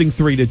up losing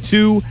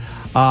 3-2.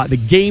 The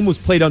game was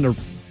played under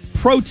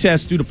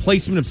protest due to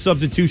placement of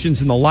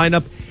substitutions in the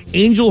lineup.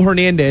 Angel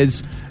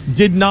Hernandez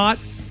did not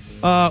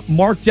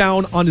mark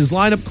down on his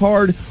lineup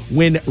card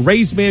when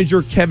Rays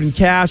manager Kevin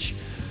Cash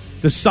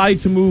decided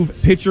to move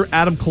pitcher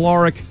Adam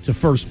Kolarek to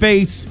first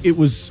base. It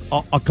was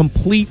a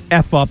complete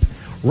F-up.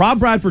 Rob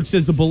Bradford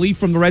says the belief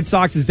from the Red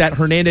Sox is that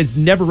Hernandez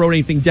never wrote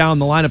anything down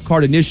the lineup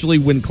card initially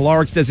when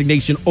Kolarek's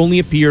designation only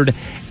appeared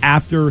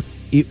after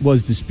it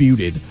was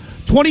disputed.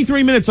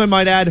 23 minutes, I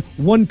might add,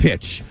 one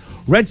pitch.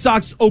 Red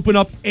Sox open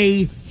up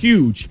a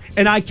huge,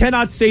 and I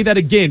cannot say that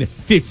again,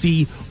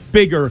 Fitzy,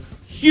 bigger,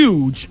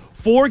 huge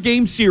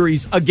 4-game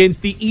series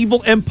against the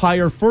evil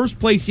Empire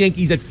first-place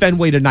Yankees at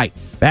Fenway tonight.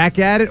 Back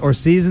at it or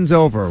season's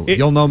over?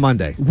 You'll know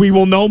Monday. We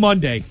will know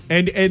Monday.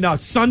 And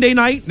Sunday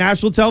night,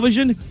 national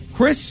television,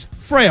 Chris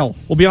Frail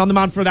will be on the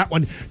mound for that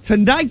one.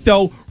 Tonight,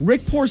 though,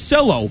 Rick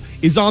Porcello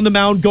is on the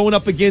mound going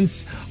up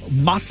against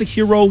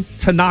Masahiro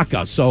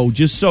Tanaka. So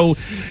just so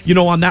you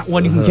know, on that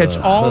one, you can catch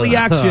all the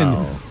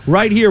action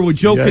right here with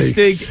Joe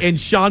Castig and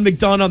Sean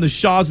McDonough on the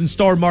Shaws and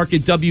Star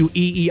Market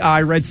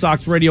WEEI Red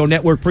Sox Radio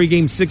Network.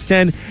 Pregame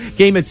 6:10,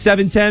 game at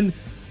 7:10.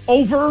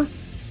 Over.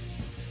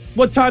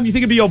 What time do you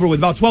think it'd be over with?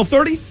 About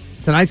 12:30?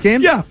 Tonight's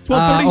game? Yeah,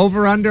 12:30.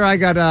 Over under. I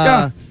got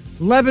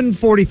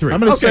 11:43. I'm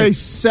going to say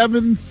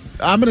 7.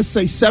 I'm going to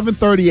say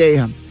 7:30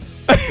 a.m.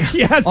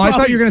 Yeah, I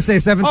thought you were going to say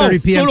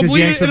 7:30 p.m. So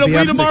it'll be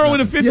be tomorrow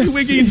in a Fitzy,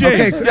 Wiggy, and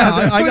James. Okay,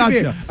 I got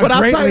you. But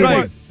I'll tell you right.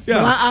 what.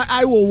 Yeah. But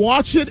I will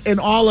watch it in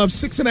all of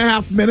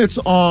 6.5 minutes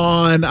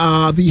on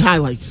the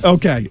highlights.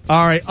 Okay.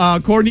 All right.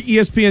 According to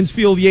ESPN's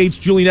Field Yates,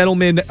 Julian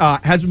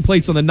Edelman has been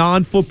placed on the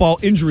non-football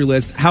injury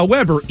list.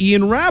 However,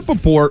 Ian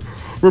Rappaport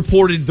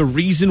reported the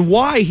reason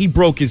why he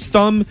broke his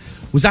thumb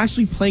was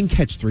actually playing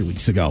catch 3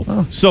 weeks ago.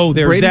 Oh. So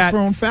there's Brady's that.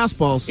 throwing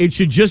fastballs. It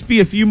should just be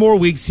a few more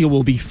weeks. He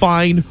will be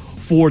fine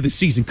for the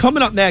season.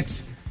 Coming up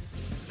next,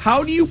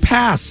 how do you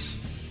pass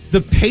the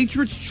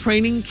Patriots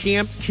training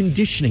camp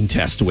conditioning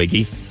test,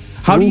 Wiggy?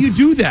 How do you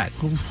do that?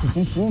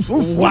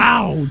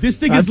 Wow. This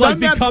thing is like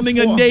becoming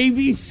a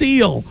Navy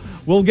SEAL.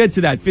 We'll get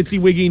to that. Fitzy,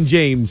 Wiggy, and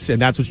James.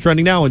 And that's what's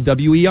trending now on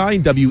WEI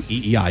and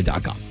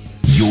WEEI.com.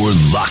 You're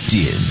locked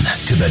in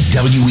to the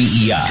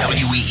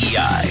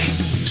WEEI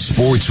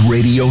Sports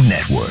Radio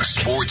Network.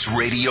 Sports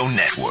Radio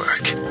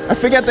Network. I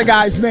forget the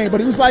guy's name,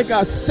 but he was like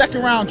a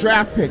second-round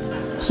draft pick.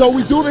 So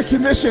we do the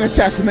conditioning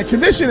test, and the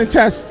conditioning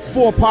test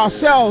for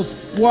Parcells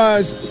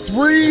was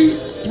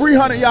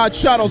 300-yard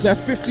shuttles at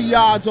 50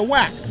 yards a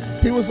whack.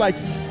 He was like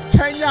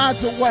 10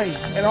 yards away,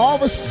 and all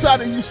of a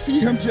sudden you see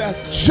him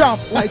just jump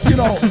like, you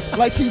know,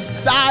 like he's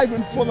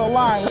diving for the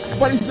line.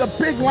 But he's a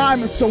big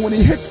lineman, so when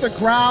he hits the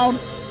ground,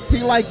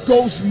 he like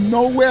goes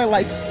nowhere,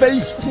 like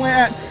face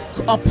plant,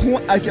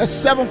 like a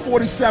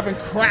 747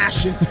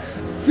 crashing.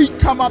 Feet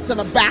come up to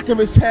the back of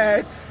his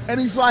head, and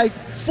he's like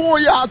 4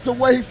 yards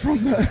away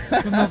from the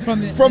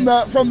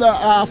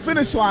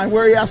finish line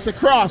where he has to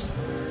cross.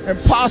 And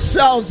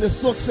Parcells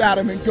just looks at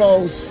him and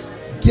goes,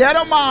 "Get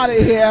him out of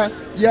here.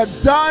 You're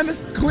done.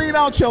 Clean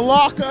out your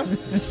locker.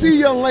 See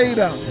you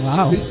later."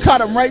 Wow. He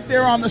cut him right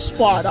there on the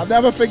spot. I'll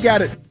never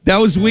forget it. That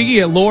was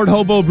Wiggy at Lord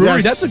Hobo Brewery.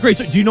 Yes. That's a great.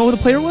 Do you know who the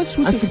player was?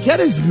 I forget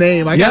his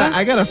name. I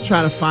gotta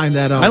try to find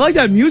that out. I like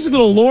that music,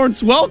 little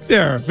Lawrence Welk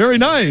there. Very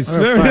nice.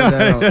 Very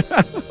nice.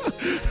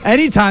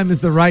 Anytime is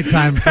the right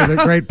time for the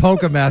great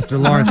polka master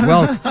Lawrence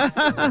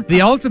Welk,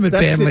 the ultimate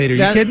band leader.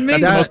 You kidding me?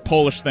 That's the most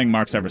Polish thing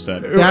Mark's ever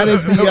said. That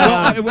is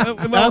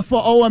the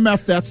for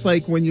OMF. That's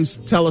like when you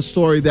tell a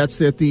story. That's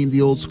their theme.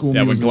 The old school.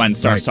 Yeah, music. when Glenn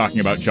starts talking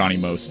about Johnny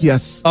Most.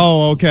 Yes.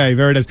 Oh, okay.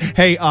 Very nice.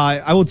 Hey,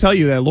 I will tell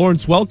you that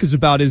Lawrence Welk is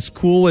about as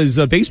cool as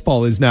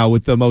baseball is now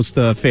with the most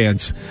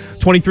fans.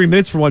 23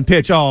 minutes for one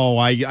pitch. Oh,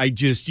 I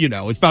just, you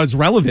know, it's about as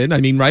relevant.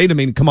 I mean, right? I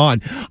mean, come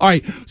on. All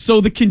right.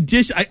 So the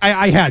condition,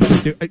 I had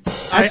to do.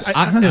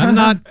 I'm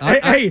not.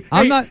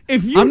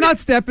 I'm not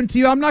stepping to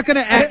you. I'm not going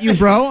to at you,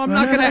 bro. I'm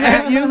not going to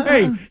at you.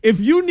 Hey, if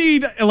you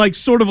need like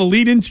sort of a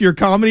lead into your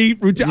comedy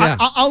routine, Yeah.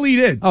 I'll lead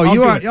in. Oh, I'll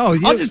you do are. it. Oh,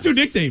 I'll just do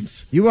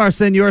nicknames. You are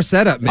Senor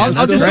Setup, man.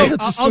 I'll just say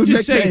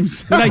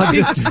nicknames.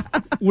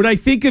 when I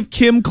think of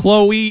Kim,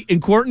 Chloe,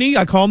 and Courtney,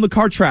 I call them the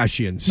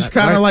Kardashians. It's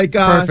kind of like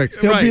perfect.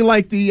 He'll be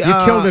like the. You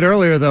killed it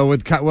earlier though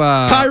with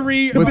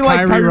Kyrie. He'll be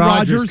like Kyrie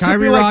Rogers.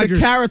 Kyrie He'll be like Rogers.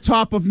 the Carrot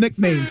Top of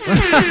nicknames.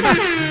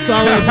 That's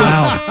all I do.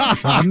 Wow.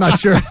 I'm not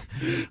sure.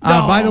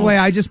 By the way,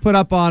 I just put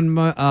up on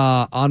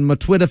my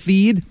Twitter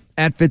feed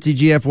at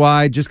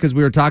FitzyGFY just because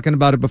we were talking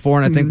about it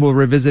before, and I think we'll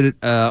revisit it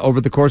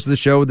over the course of the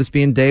show with this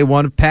being day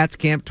one of Pats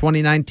Camp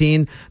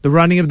 2019. The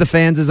running of the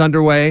fans is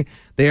underway.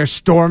 They are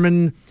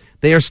storming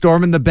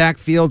the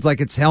backfields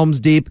like it's Helm's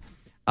Deep.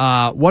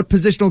 What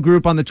positional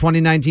group on the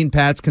 2019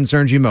 Pats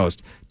concerns you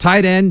most?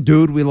 Tight end,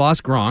 dude, we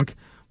lost Gronk.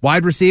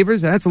 Wide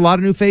receivers, that's a lot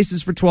of new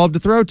faces for 12 to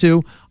throw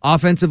to.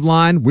 Offensive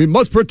line, we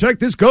must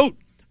protect this goat.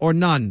 Or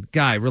none.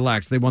 Guy,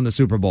 relax. They won the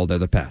Super Bowl. They're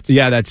the Pats.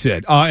 Yeah, that's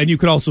it. And you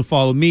can also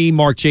follow me,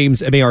 Mark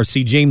James,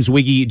 MARC, James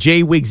Wiggy,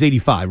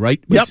 JWiggs85,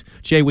 right? Yep.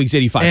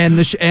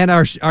 JWiggs85. And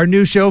our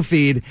new show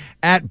feed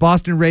at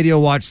Boston Radio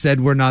Watch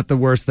said we're not the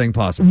worst thing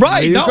possible.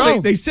 Right.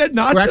 No, they said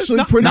not. We're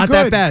actually pretty not good.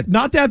 that bad.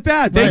 Not that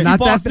bad. Thank you, Not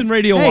that Boston bad.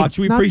 Radio Hey, Watch.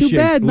 We not appreciate too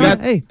bad.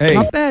 it.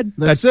 Not bad.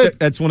 That's it.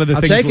 That's one of the I'll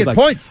things. take it. Like,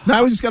 Points.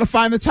 Now we just got to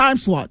find the time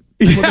slot.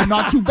 for the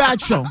Not Too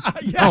Bad show.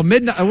 Yes. Oh,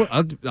 midnight.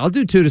 I'll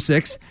do 2 to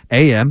 6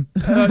 a.m.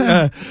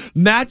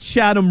 Matt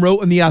Chatham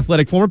wrote in The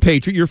Athletic, former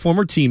Patriot, your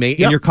former teammate,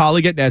 and your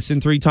colleague at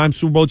Nesson, 3-time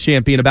Super Bowl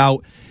champion,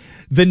 about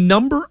the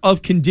number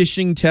of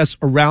conditioning tests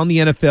around the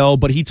NFL,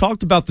 but he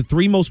talked about the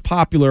 3 most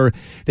popular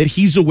that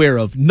he's aware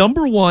of.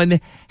 Number 1,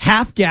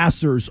 half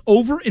gassers.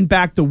 Over and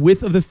back the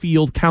width of the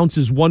field counts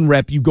as 1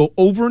 rep. You go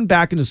over and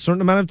back in a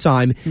certain amount of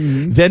time.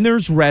 Mm-hmm. Then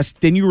there's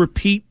rest. Then you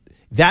repeat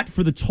that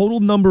for the total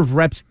number of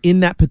reps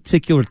in that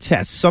particular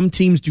test. Some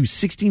teams do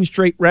 16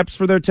 straight reps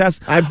for their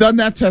test. I've done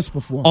that test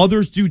before.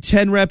 Others do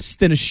 10 reps,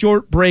 then a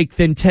short break,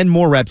 then 10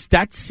 more reps.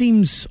 That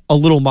seems a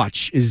little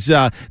much. Is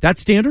that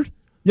standard?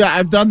 Yeah,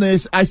 I've done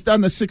this. I've done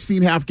the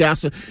 16 half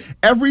gasser.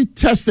 Every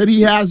test that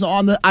he has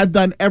I've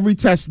done every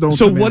test.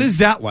 So what is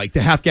that like,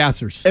 the half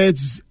gassers?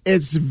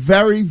 It's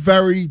very,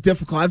 very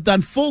difficult. I've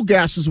done full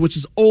gassers, which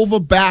is over,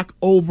 back.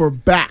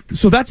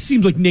 So that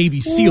seems like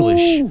Navy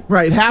SEAL-ish. Ooh.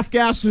 Right. Half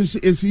gassers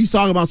he's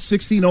talking about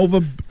 16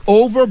 over,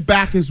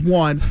 back is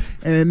 1.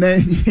 And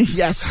then,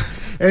 yes.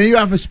 And you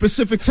have a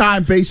specific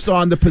time based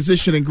on the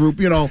positioning group.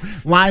 You know,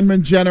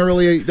 linemen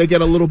generally, they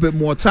get a little bit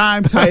more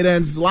time. Tight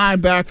ends,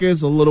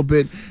 linebackers, a little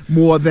bit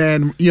more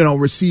than,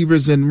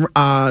 receivers and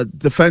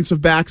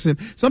defensive backs. And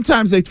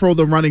sometimes they throw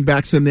the running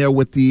backs in there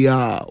with the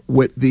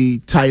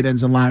tight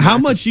ends and linebackers. How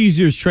much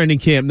easier is training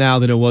camp now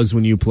than it was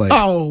when you played?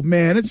 Oh,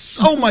 man, it's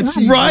so much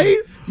easier. Right?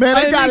 Man,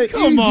 I got it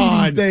easy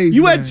these days.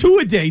 You had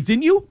 2-a-days,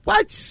 didn't you?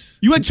 What?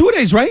 You had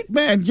 2-a-days, right?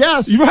 Man,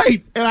 yes. You're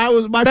right. And I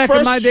was back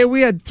in my day.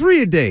 We had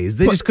 3-a-days.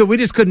 We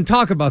just couldn't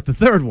talk about the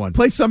third one.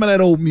 Play some of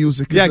that old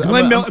music. Yeah,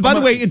 Glenn Miller. By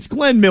the way, it's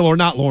Glenn Miller,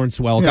 not Lawrence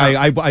Welk.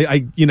 Yeah. I'm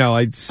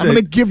going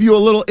to give you a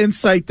little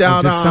insight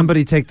down. Did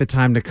somebody take the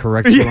time to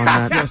correct you on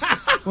that?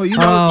 Yes.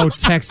 Well,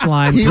 text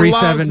line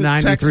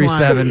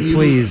 37937,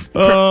 please.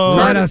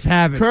 Let us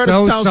have it.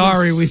 Curtis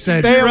sorry we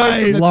said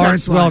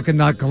Lawrence Welk and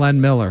not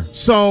Glenn Miller.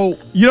 So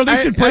they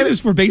should play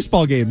this for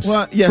baseball games.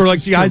 Well, yes, for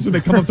the guys when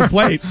they come up to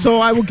play. So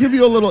I will give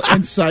you a little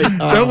insight.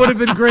 That would have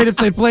been great if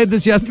they played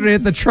this yesterday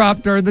at the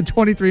Trop during the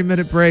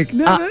 23-minute break.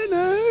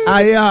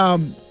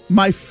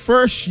 My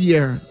first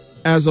year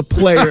as a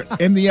player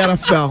in the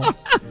NFL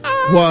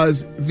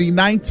was the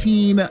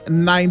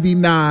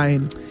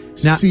 1999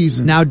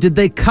 season. Now, did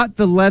they cut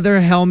the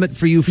leather helmet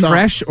for you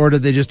fresh, or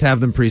did they just have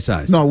them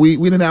pre-sized? No, we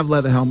didn't have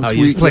leather helmets.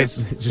 We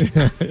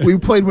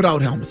played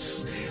without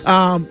helmets.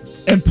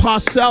 And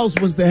Parcells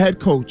was the head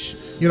coach.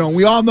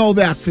 We all know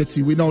that,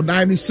 Fitzy. We know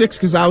 96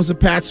 because I was a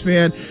Pats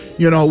fan.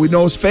 We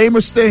know his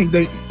famous thing.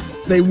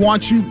 They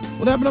want you.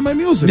 What happened to my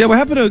music? Yeah, what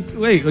happened to?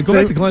 Wait, go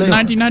back to Glenn.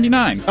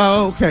 1999.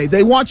 Oh, okay.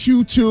 They want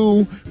you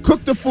to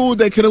cook the food.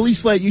 They could at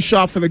least let you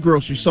shop for the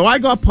groceries. So I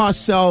got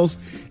Parcells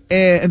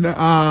in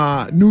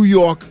New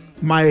York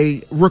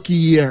my rookie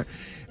year.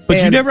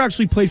 But you never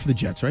actually played for the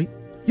Jets, right?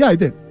 Yeah, I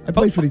did. I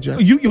played for the Jets.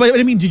 Did you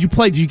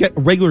play? Did you get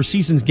regular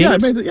seasons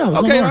games? Yeah, I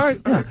was okay, all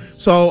right. Yeah.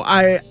 So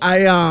I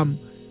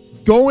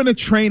go into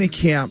training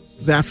camp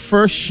that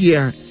first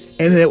year.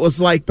 And it was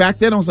like, back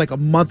then it was like a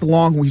month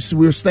long. We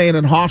were staying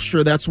in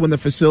Hofstra. That's when the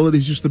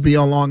facilities used to be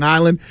on Long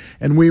Island.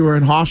 And we were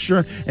in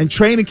Hofstra. And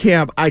training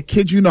camp, I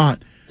kid you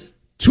not,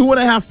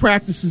 2.5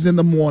 practices in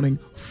the morning,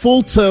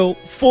 full tilt,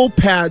 full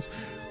pads.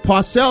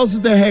 Parcells is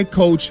the head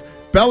coach.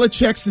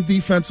 Belichick's the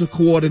defensive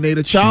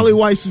coordinator. Charlie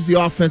Weiss is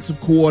the offensive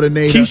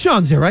coordinator.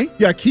 Keyshawn's there, right?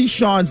 Yeah,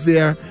 Keyshawn's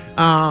there.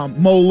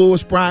 Mo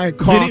Lewis, Brian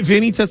Cox.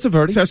 Vinny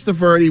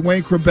Testaverde,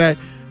 Wayne Corbett,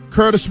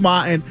 Curtis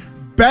Martin.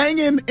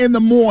 Banging in the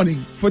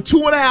morning for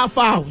 2.5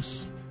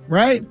 hours,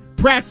 right?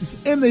 Practice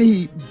in the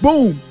heat.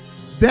 Boom.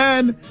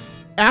 Then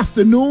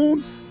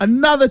afternoon,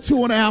 another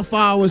 2.5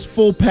 hours,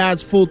 full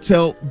pads, full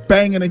tilt,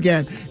 banging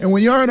again. And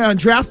when you're an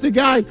undrafted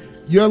guy,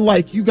 you're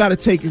like, you got to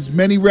take as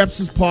many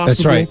reps as possible.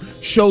 That's right.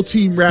 Show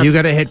team reps. You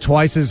got to hit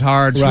twice as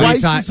hard,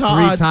 twice as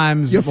hard. 3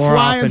 times you're more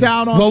flying often.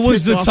 Down on what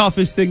was the kickoff.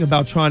 toughest thing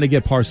about trying to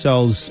get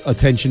Parcells'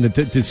 attention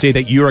to say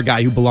that you're a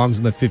guy who belongs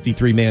in the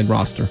 53-man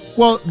roster?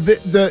 Well,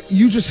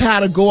 you just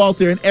had to go out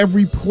there, and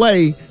every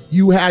play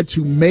you had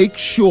to make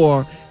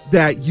sure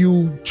that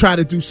you try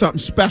to do something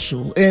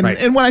special. And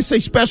and when I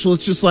say special,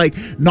 it's just like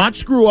not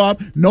screw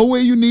up, know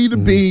where you need to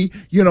be.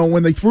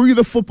 When they threw you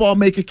the football,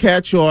 make a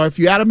catch, or if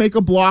you had to make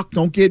a block,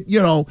 don't get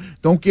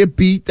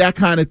beat, that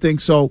kind of thing.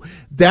 So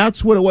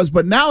that's what it was.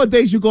 But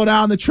nowadays you go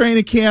down to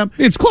training camp.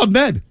 It's Club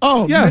Med.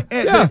 Oh, yeah.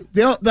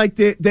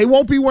 They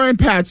won't be wearing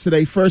pads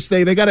today. First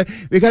day, they gotta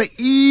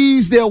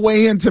ease their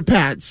way into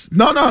pads.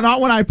 No, not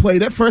when I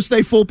played it. First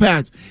day, full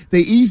pads. They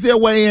ease their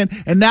way in,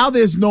 and now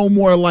there's no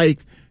more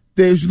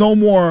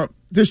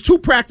there's 2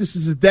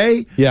 practices a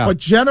day. Yeah. But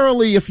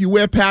generally, if you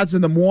wear pads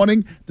in the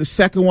morning, the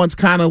second one's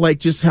kind of like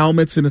just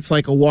helmets, and it's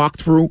like a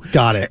walkthrough.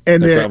 Got it.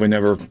 And they probably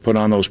never put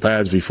on those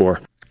pads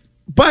before.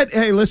 But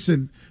hey,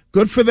 listen,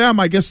 good for them.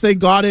 I guess they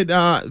got it.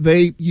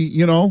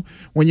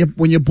 When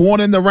you're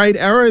born in the right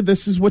era,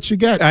 this is what you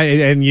get.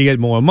 And you get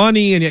more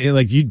money,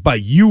 and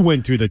but you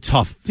went through the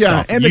tough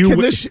stuff. And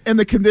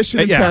the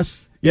conditioning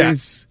test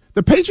is.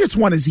 The Patriots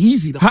one is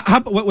easy. How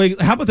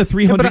about the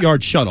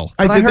 300-yard shuttle?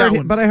 But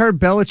I heard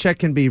Belichick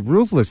can be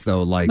ruthless,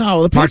 though. Like,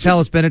 no,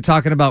 Martellus Bennett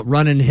talking about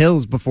running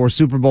hills before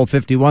Super Bowl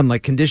 51.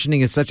 Like,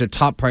 conditioning is such a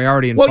top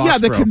priority in Foxborough. Yeah,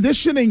 the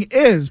conditioning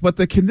is, but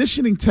the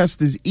conditioning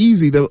test is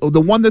easy. The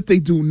one that they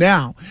do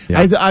now.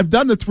 Yeah. I've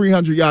done the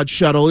 300-yard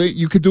shuttle.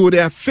 You could do it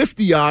at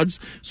 50 yards,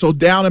 so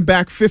down and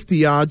back 50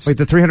 yards. Wait,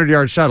 the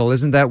 300-yard shuttle,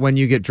 isn't that when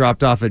you get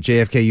dropped off at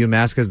JFK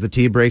UMass because the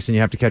T breaks and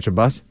you have to catch a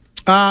bus?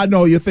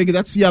 No, you're thinking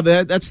that's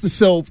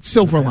the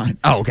silver line.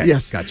 Oh, okay.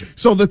 Yes. Gotcha.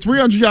 So the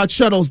 300-yard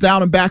shuttle's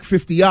down and back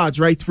 50 yards,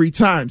 right? 3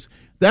 times.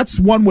 That's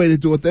one way to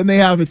do it. Then they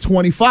have it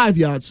 25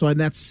 yards, and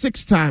that's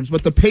 6 times.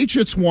 But the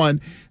Patriots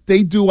one,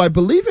 they do, I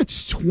believe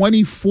it's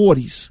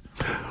 20-40s.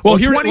 Well,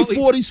 20,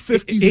 40s,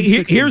 50s, and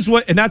 60s. Here's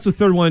what, and that's the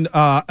third one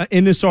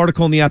in this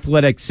article in The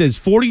Athletic, says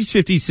 40s,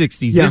 50s,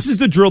 60s. Yes. This is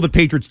the drill the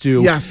Patriots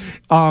do. Yes.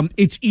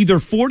 It's either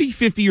 40,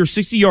 50, or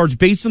 60 yards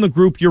based on the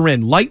group you're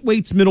in.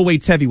 Lightweights,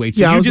 middleweights, heavyweights.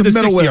 So yeah, you did the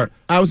 60 yard.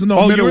 I was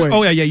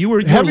middleweight. You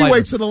were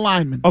heavyweights of the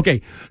linemen.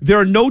 Okay. There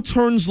are no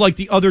turns like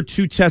the other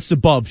 2 tests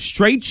above.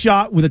 Straight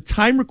shot with a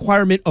time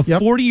requirement of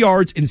 40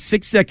 yards in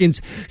 6 seconds,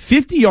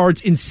 50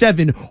 yards in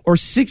 7, or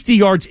 60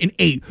 yards in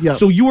 8. Yep.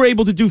 So you were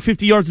able to do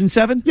 50 yards in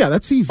 7? Yeah,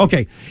 that's easy.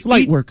 Okay. It's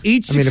light work.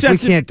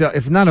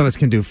 If none of us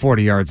can do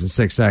 40 yards in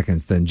 6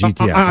 seconds, then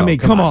GTFO. I mean,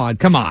 come on.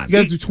 You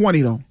got to do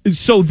 20 though.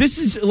 So this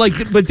is like,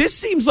 but this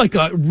seems like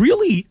a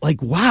really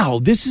wow.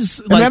 This is,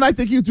 and then I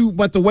think you do,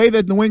 but the way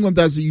that New England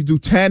does it, you do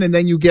 10, and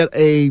then you get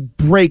a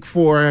break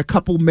for a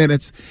couple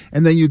minutes,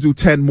 and then you do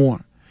 10 more.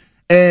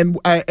 And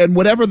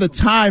whatever the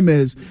time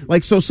is,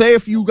 like, so say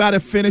if you got to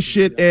finish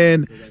it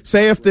in,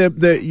 say if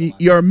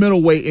you're a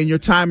middleweight and your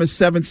time is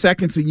 7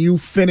 seconds and you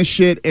finish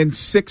it in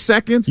 6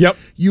 seconds,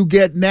 you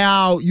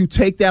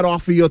take that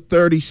off of your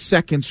 30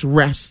 seconds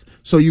rest.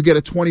 So you get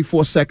a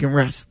 24-second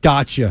rest.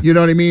 Gotcha. You know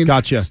what I mean?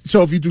 Gotcha.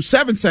 So if you do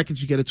 7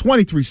 seconds, you get a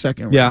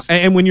 23-second rest. Yeah,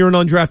 and when you're an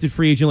undrafted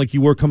free agent like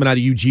you were coming out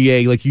of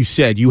UGA, like you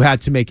said, you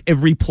had to make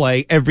every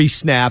play, every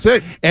snap,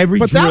 every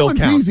drill count. But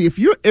that one's easy.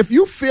 If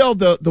you fail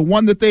the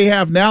one that they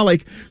have now,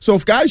 like, so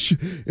if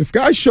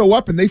guys show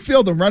up and they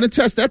fail the running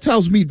test, that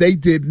tells me they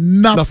did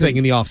nothing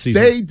in the offseason.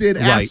 They did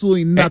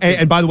absolutely nothing.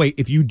 And by the way,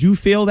 if you do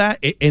fail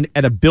that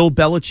at a Bill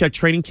Belichick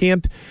training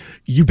camp,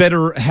 you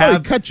better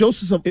have cut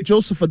Joseph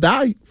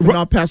Adai for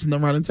not passing the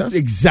running test.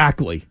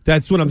 Exactly.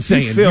 That's what I'm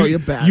saying. You fail, you're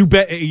bad.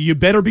 You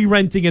better be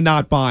renting and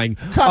not buying.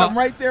 Cut him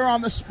right there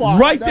on the spot.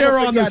 Right there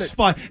on the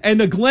spot. And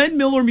the Glenn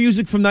Miller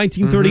music from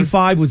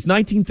 1935 was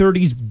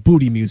 1930s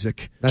booty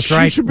music. That's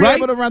right. You should be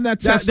able to run that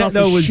test off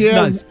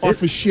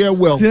of sheer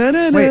will.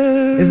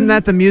 Wait, isn't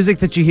that the music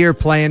that you hear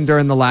playing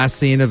during the last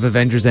scene of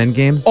Avengers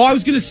Endgame? Oh, I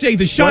was going to say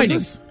The Shining.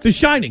 The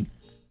Shining.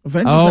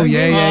 Avengers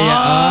Endgame?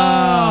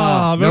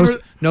 Yeah.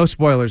 No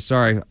spoilers.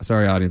 Sorry,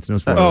 audience. No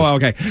spoilers. Oh,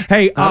 okay.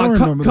 Hey,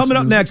 coming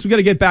up next, we got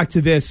to get back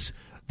to this.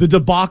 The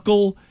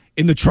debacle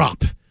in the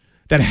Trop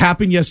that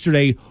happened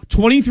yesterday.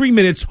 23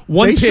 minutes,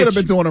 one pitch. They should have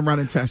been doing a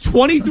running test.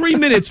 23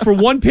 minutes for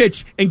one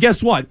pitch. And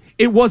guess what?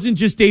 It wasn't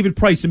just David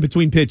Price in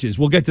between pitches.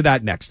 We'll get to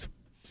that next.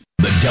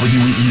 The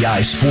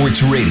WEEI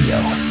Sports Radio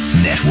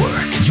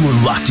Network.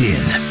 You're locked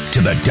in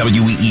to the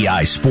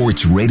WEEI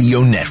Sports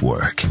Radio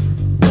Network.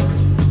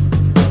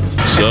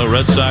 So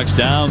Red Sox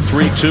down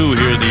 3-2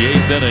 here in the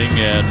 8th inning,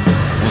 and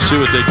we'll see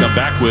what they come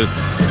back with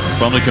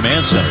from the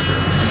command center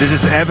here. This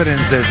is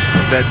evidence that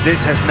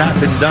this has not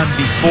been done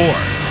before,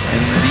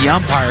 and the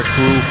umpire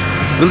crew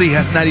really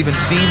has not even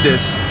seen this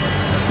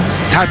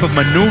type of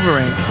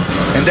maneuvering,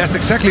 and that's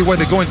exactly why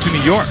they're going to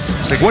New York.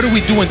 It's like, what do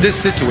we do in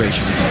this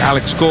situation?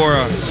 Alex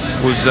Cora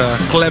was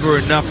clever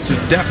enough to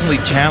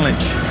definitely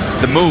challenge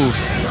the move,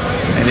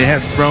 and it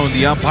has thrown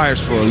the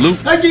umpires for a loop.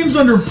 That game's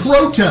under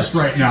protest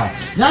right now.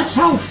 That's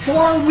how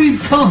far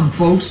we've come,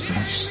 folks.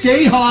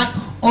 Stay hot,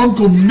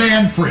 Uncle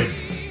Manfred.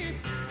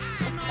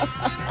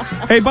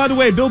 Hey, by the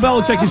way, Bill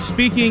Belichick is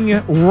speaking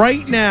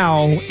right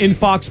now in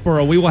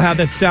Foxborough. We will have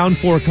that sound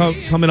for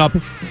coming up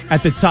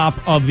at the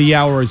top of the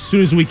hour as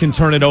soon as we can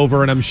turn it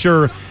over, and I'm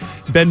sure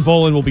Ben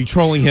Volen will be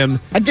trolling him.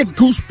 I get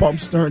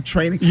goosebumps during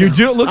training camp. You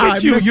do? Look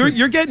at you.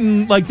 You're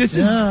getting like this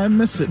is. Yeah, I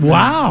miss it. Man.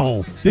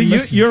 Wow.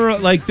 You're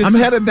like this. I'm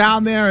headed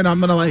down there, and I'm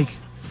gonna like.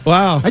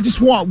 Wow. I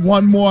just want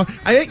one more.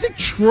 I think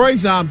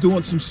Troy's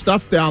doing some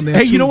stuff down there.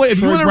 Hey, you know what? If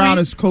Troy you want Brown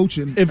is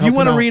coaching. If you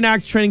want to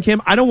reenact training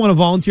camp, I don't want to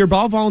volunteer, but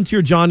I'll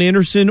volunteer John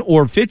Anderson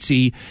or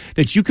Fitzy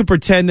that you could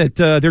pretend that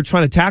they're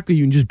trying to tackle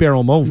you and just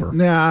barrel them over.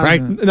 Nah,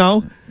 right?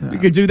 No? You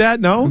could do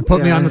that? No?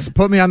 Put me on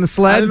the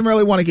sled. I didn't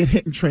really want to get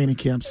hit in training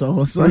camp,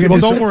 so it's like, well,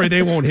 don't worry,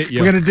 they won't hit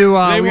you. We're gonna do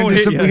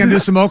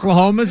some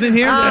Oklahomas in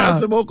here.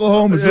 Some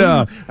Oklahomas.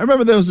 Yeah. I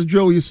remember there was a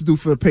drill we used to do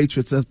for the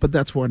Patriots, but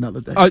that's for another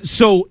day.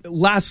 So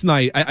last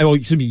night,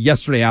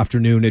 yesterday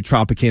afternoon at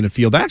Tropicana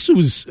Field, actually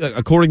was,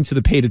 according to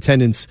the paid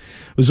attendance,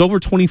 was over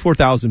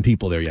 24,000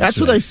 people there yesterday. That's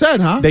what they said,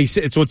 huh?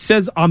 So it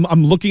says I'm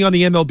looking on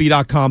the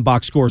MLB.com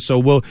box score.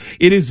 So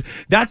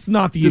that's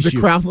not the issue. Did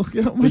the crowd look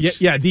at much?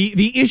 Yeah.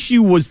 The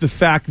issue was the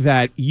fact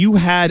that you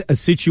had a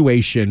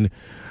situation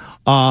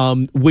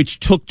which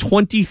took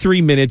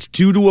 23 minutes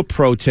due to a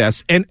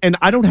protest. And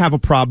I don't have a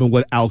problem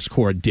with what Alex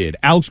Cora did.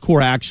 Alex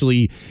Cora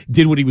actually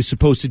did what he was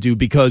supposed to do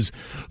because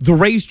the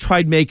Rays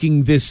tried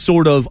making this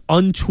sort of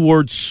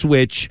untoward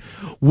switch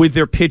with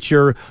their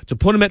pitcher to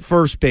put him at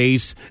first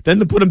base, then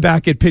to put him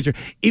back at pitcher.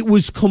 It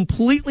was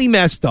completely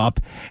messed up.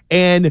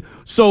 And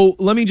so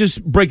let me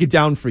just break it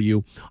down for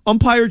you.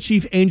 Umpire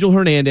Chief Angel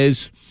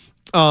Hernandez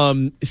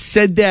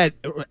said that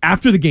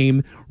after the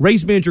game,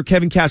 Rays manager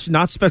Kevin Cash did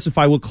not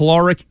specify what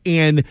Kolarek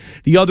and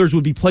the others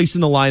would be placed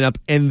in the lineup,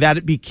 and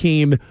that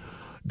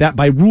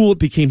by rule it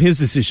became his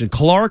decision.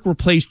 Kolarek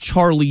replaced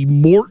Charlie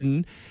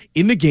Morton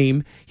in the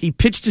game. He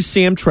pitched to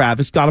Sam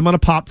Travis, got him on a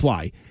pop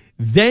fly.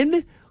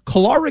 Then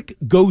Kolarek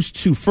goes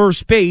to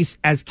first base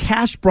as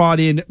Cash brought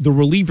in the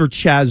reliever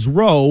Chaz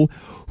Rowe,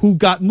 who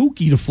got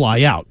Mookie to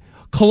fly out.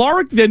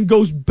 Kolarek then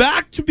goes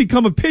back to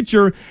become a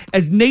pitcher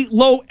as Nate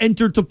Lowe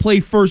entered to play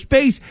first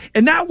base.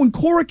 And that when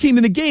Cora came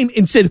in the game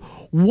and said,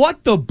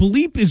 what the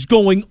bleep is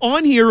going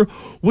on here,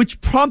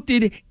 which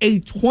prompted a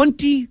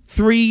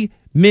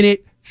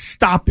 23-minute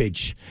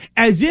stoppage.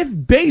 As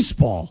if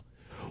baseball,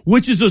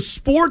 which is a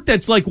sport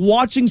that's like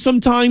watching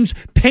sometimes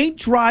paint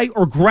dry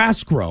or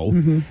grass grow,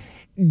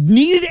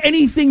 needed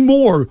anything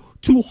more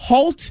to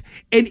halt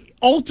and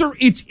alter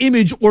its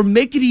image or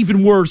make it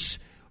even worse.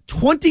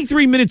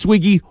 23 minutes,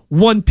 Wiggy,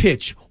 one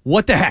pitch.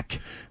 What the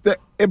heck?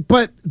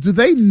 But do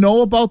they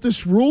know about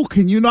this rule?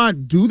 Can you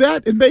not do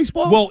that in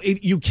baseball? Well,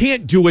 you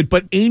can't do it,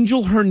 but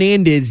Angel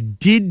Hernandez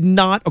did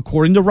not,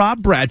 according to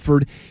Rob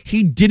Bradford,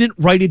 he didn't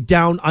write it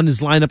down on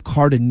his lineup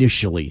card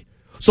initially.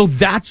 So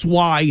that's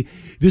why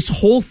this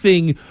whole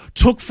thing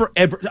took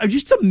forever.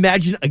 Just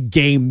imagine a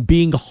game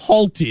being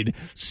halted,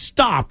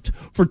 stopped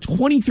for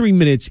 23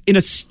 minutes in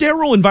a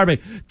sterile environment.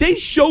 They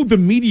showed the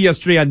media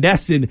yesterday on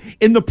NESN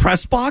in the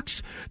press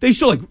box. They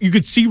show, like, you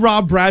could see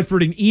Rob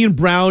Bradford and Ian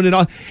Brown and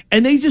all,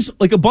 and they just,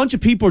 like, a bunch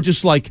of people are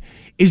just like,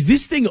 is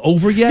this thing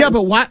over yet? Yeah,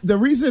 but why, the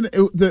reason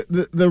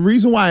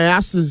why I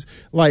asked is,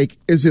 like,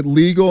 is it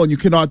legal and you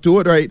cannot do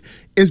it, right,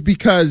 is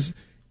because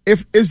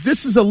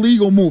this is a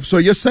legal move. So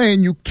you're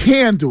saying you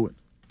can do it.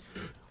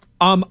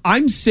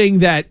 I'm saying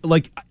that,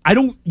 like,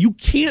 you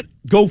can't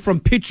go from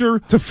pitcher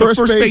to first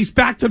base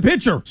back to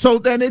pitcher. So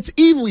then it's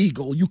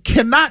illegal. You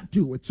cannot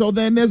do it. So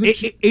then there's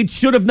it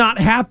should have not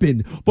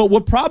happened. But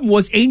what problem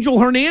was Angel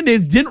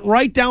Hernandez didn't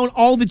write down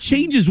all the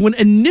changes when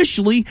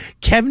initially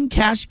Kevin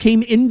Cash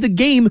came in the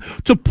game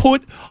to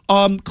put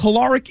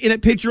Kolarek in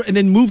at pitcher and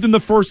then move them to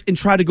first and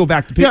try to go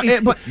back to pitcher.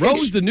 Yeah, but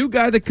Rose, the new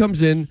guy that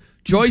comes in,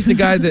 Joy's the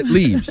guy that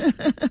leaves.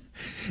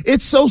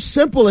 It's so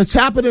simple. It's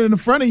happening in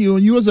front of you,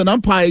 and you as an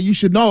umpire, you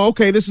should know,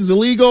 okay, this is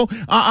illegal.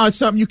 It's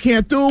something you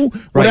can't do.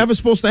 Right. Whatever's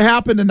supposed to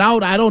happen and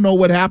out, I don't know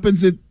what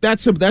happens.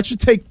 That should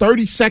take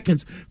 30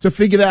 seconds to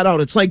figure that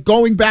out. It's like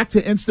going back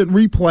to instant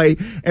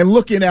replay and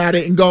looking at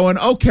it and going,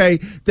 okay,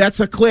 that's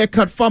a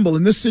clear-cut fumble.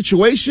 In this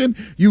situation,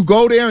 you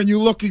go there and you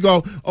look, you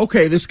go,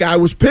 okay, this guy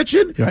was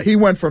pitching. Right. He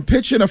went from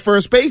pitching to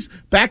first base,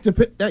 back to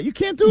pitch. You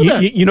can't do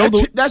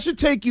that. That should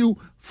take you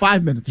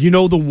 5 minutes. You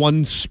know the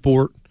one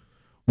sport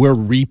where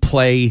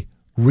replay,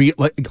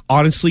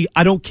 honestly,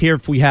 I don't care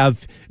if we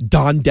have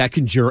Don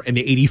Deckinger in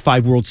the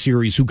 85 World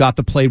Series who got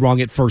the play wrong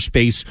at first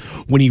base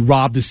when he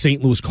robbed the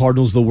St. Louis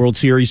Cardinals of the World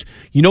Series.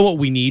 You know what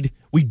we need?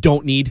 We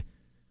don't need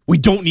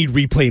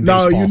replay in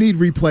baseball. No, you need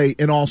replay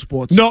in all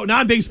sports. No,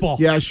 not in baseball.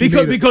 Yeah,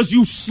 because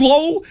you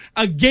slow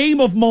a game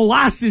of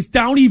molasses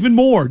down even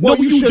more. Well,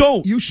 no, you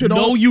don't. You should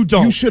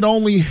You should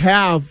only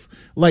have,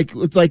 like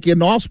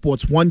in all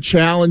sports, one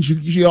challenge.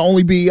 You should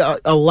only be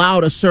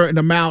allowed a certain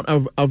amount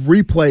of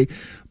replay.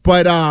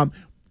 But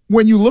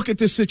when you look at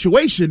this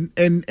situation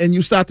and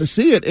you start to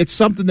see it, it's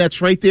something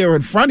that's right there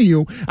in front of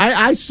you.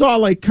 I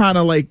saw kind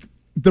of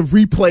the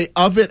replay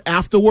of it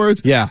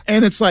afterwards. Yeah.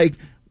 And it's like,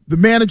 the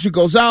manager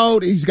goes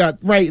out, he's got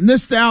writing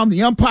this down,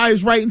 the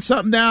umpire's writing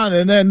something down,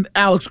 and then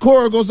Alex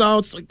Cora goes out,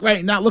 it's like,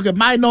 right, now look at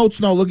my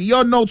notes, no, look at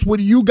your notes, what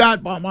do you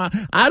got?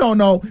 I don't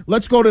know.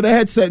 Let's go to the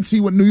headset and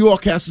see what New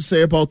York has to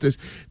say about this.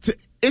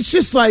 It's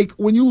just like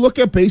when you look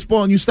at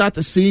baseball and you start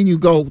to see and you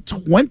go,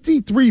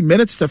 23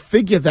 minutes to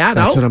figure that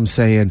out? That's what I'm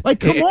saying. Like,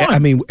 come on. I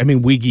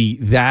mean, Wiggy,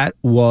 that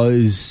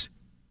was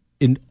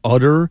an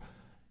utter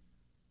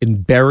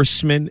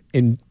embarrassment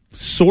and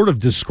sort of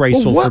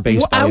disgraceful for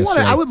baseball.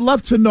 I would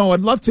love to know.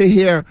 I'd love to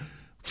hear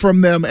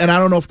from them, and I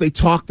don't know if they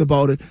talked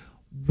about it.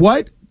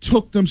 What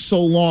took them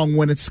so long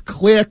when it's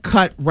clear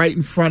cut right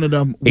in front of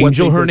them?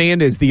 Angel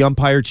Hernandez, the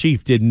umpire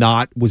chief,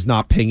 was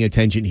not paying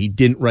attention. He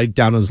didn't write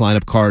down on his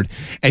lineup card.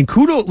 And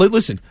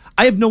listen,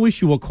 I have no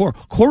issue with Cora.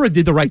 Cora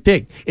did the right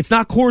thing. It's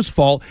not Cora's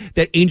fault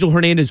that Angel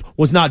Hernandez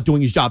was not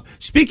doing his job.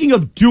 Speaking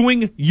of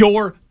doing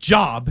your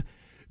job,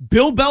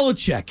 Bill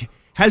Belichick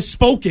has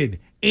spoken,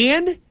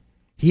 and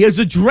he has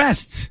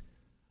addressed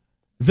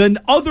the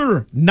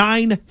other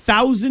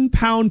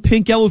 9,000-pound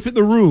pink elephant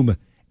in the room,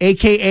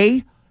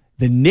 a.k.a.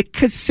 the Nick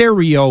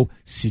Caserio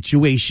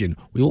situation.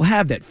 We will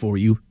have that for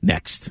you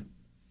next.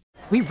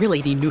 We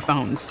really need new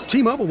phones.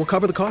 T-Mobile will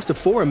cover the cost of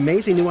 4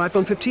 amazing new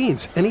iPhone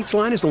 15s, and each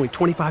line is only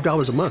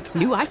 $25 a month.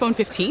 New iPhone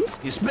 15s?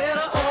 It's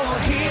better over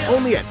here.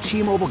 Only at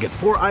T-Mobile, get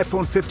 4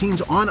 iPhone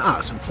 15s on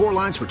us and 4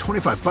 lines for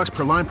 $25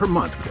 per line per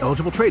month with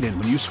eligible trade-in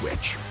when you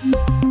switch.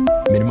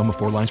 Minimum of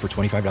 4 lines for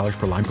 $25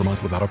 per line per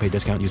month with autopay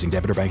discount using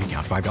debit or bank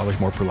account. $5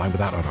 more per line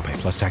without autopay,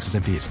 plus taxes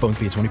and fees. Phone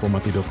fee at 24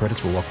 monthly bill credits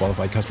for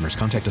well-qualified customers.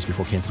 Contact us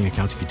before canceling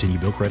account to continue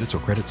bill credits or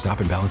credit stop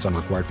and balance on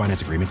required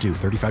finance agreement due.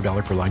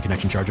 $35 per line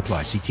connection charge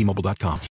applies. See T-Mobile.com.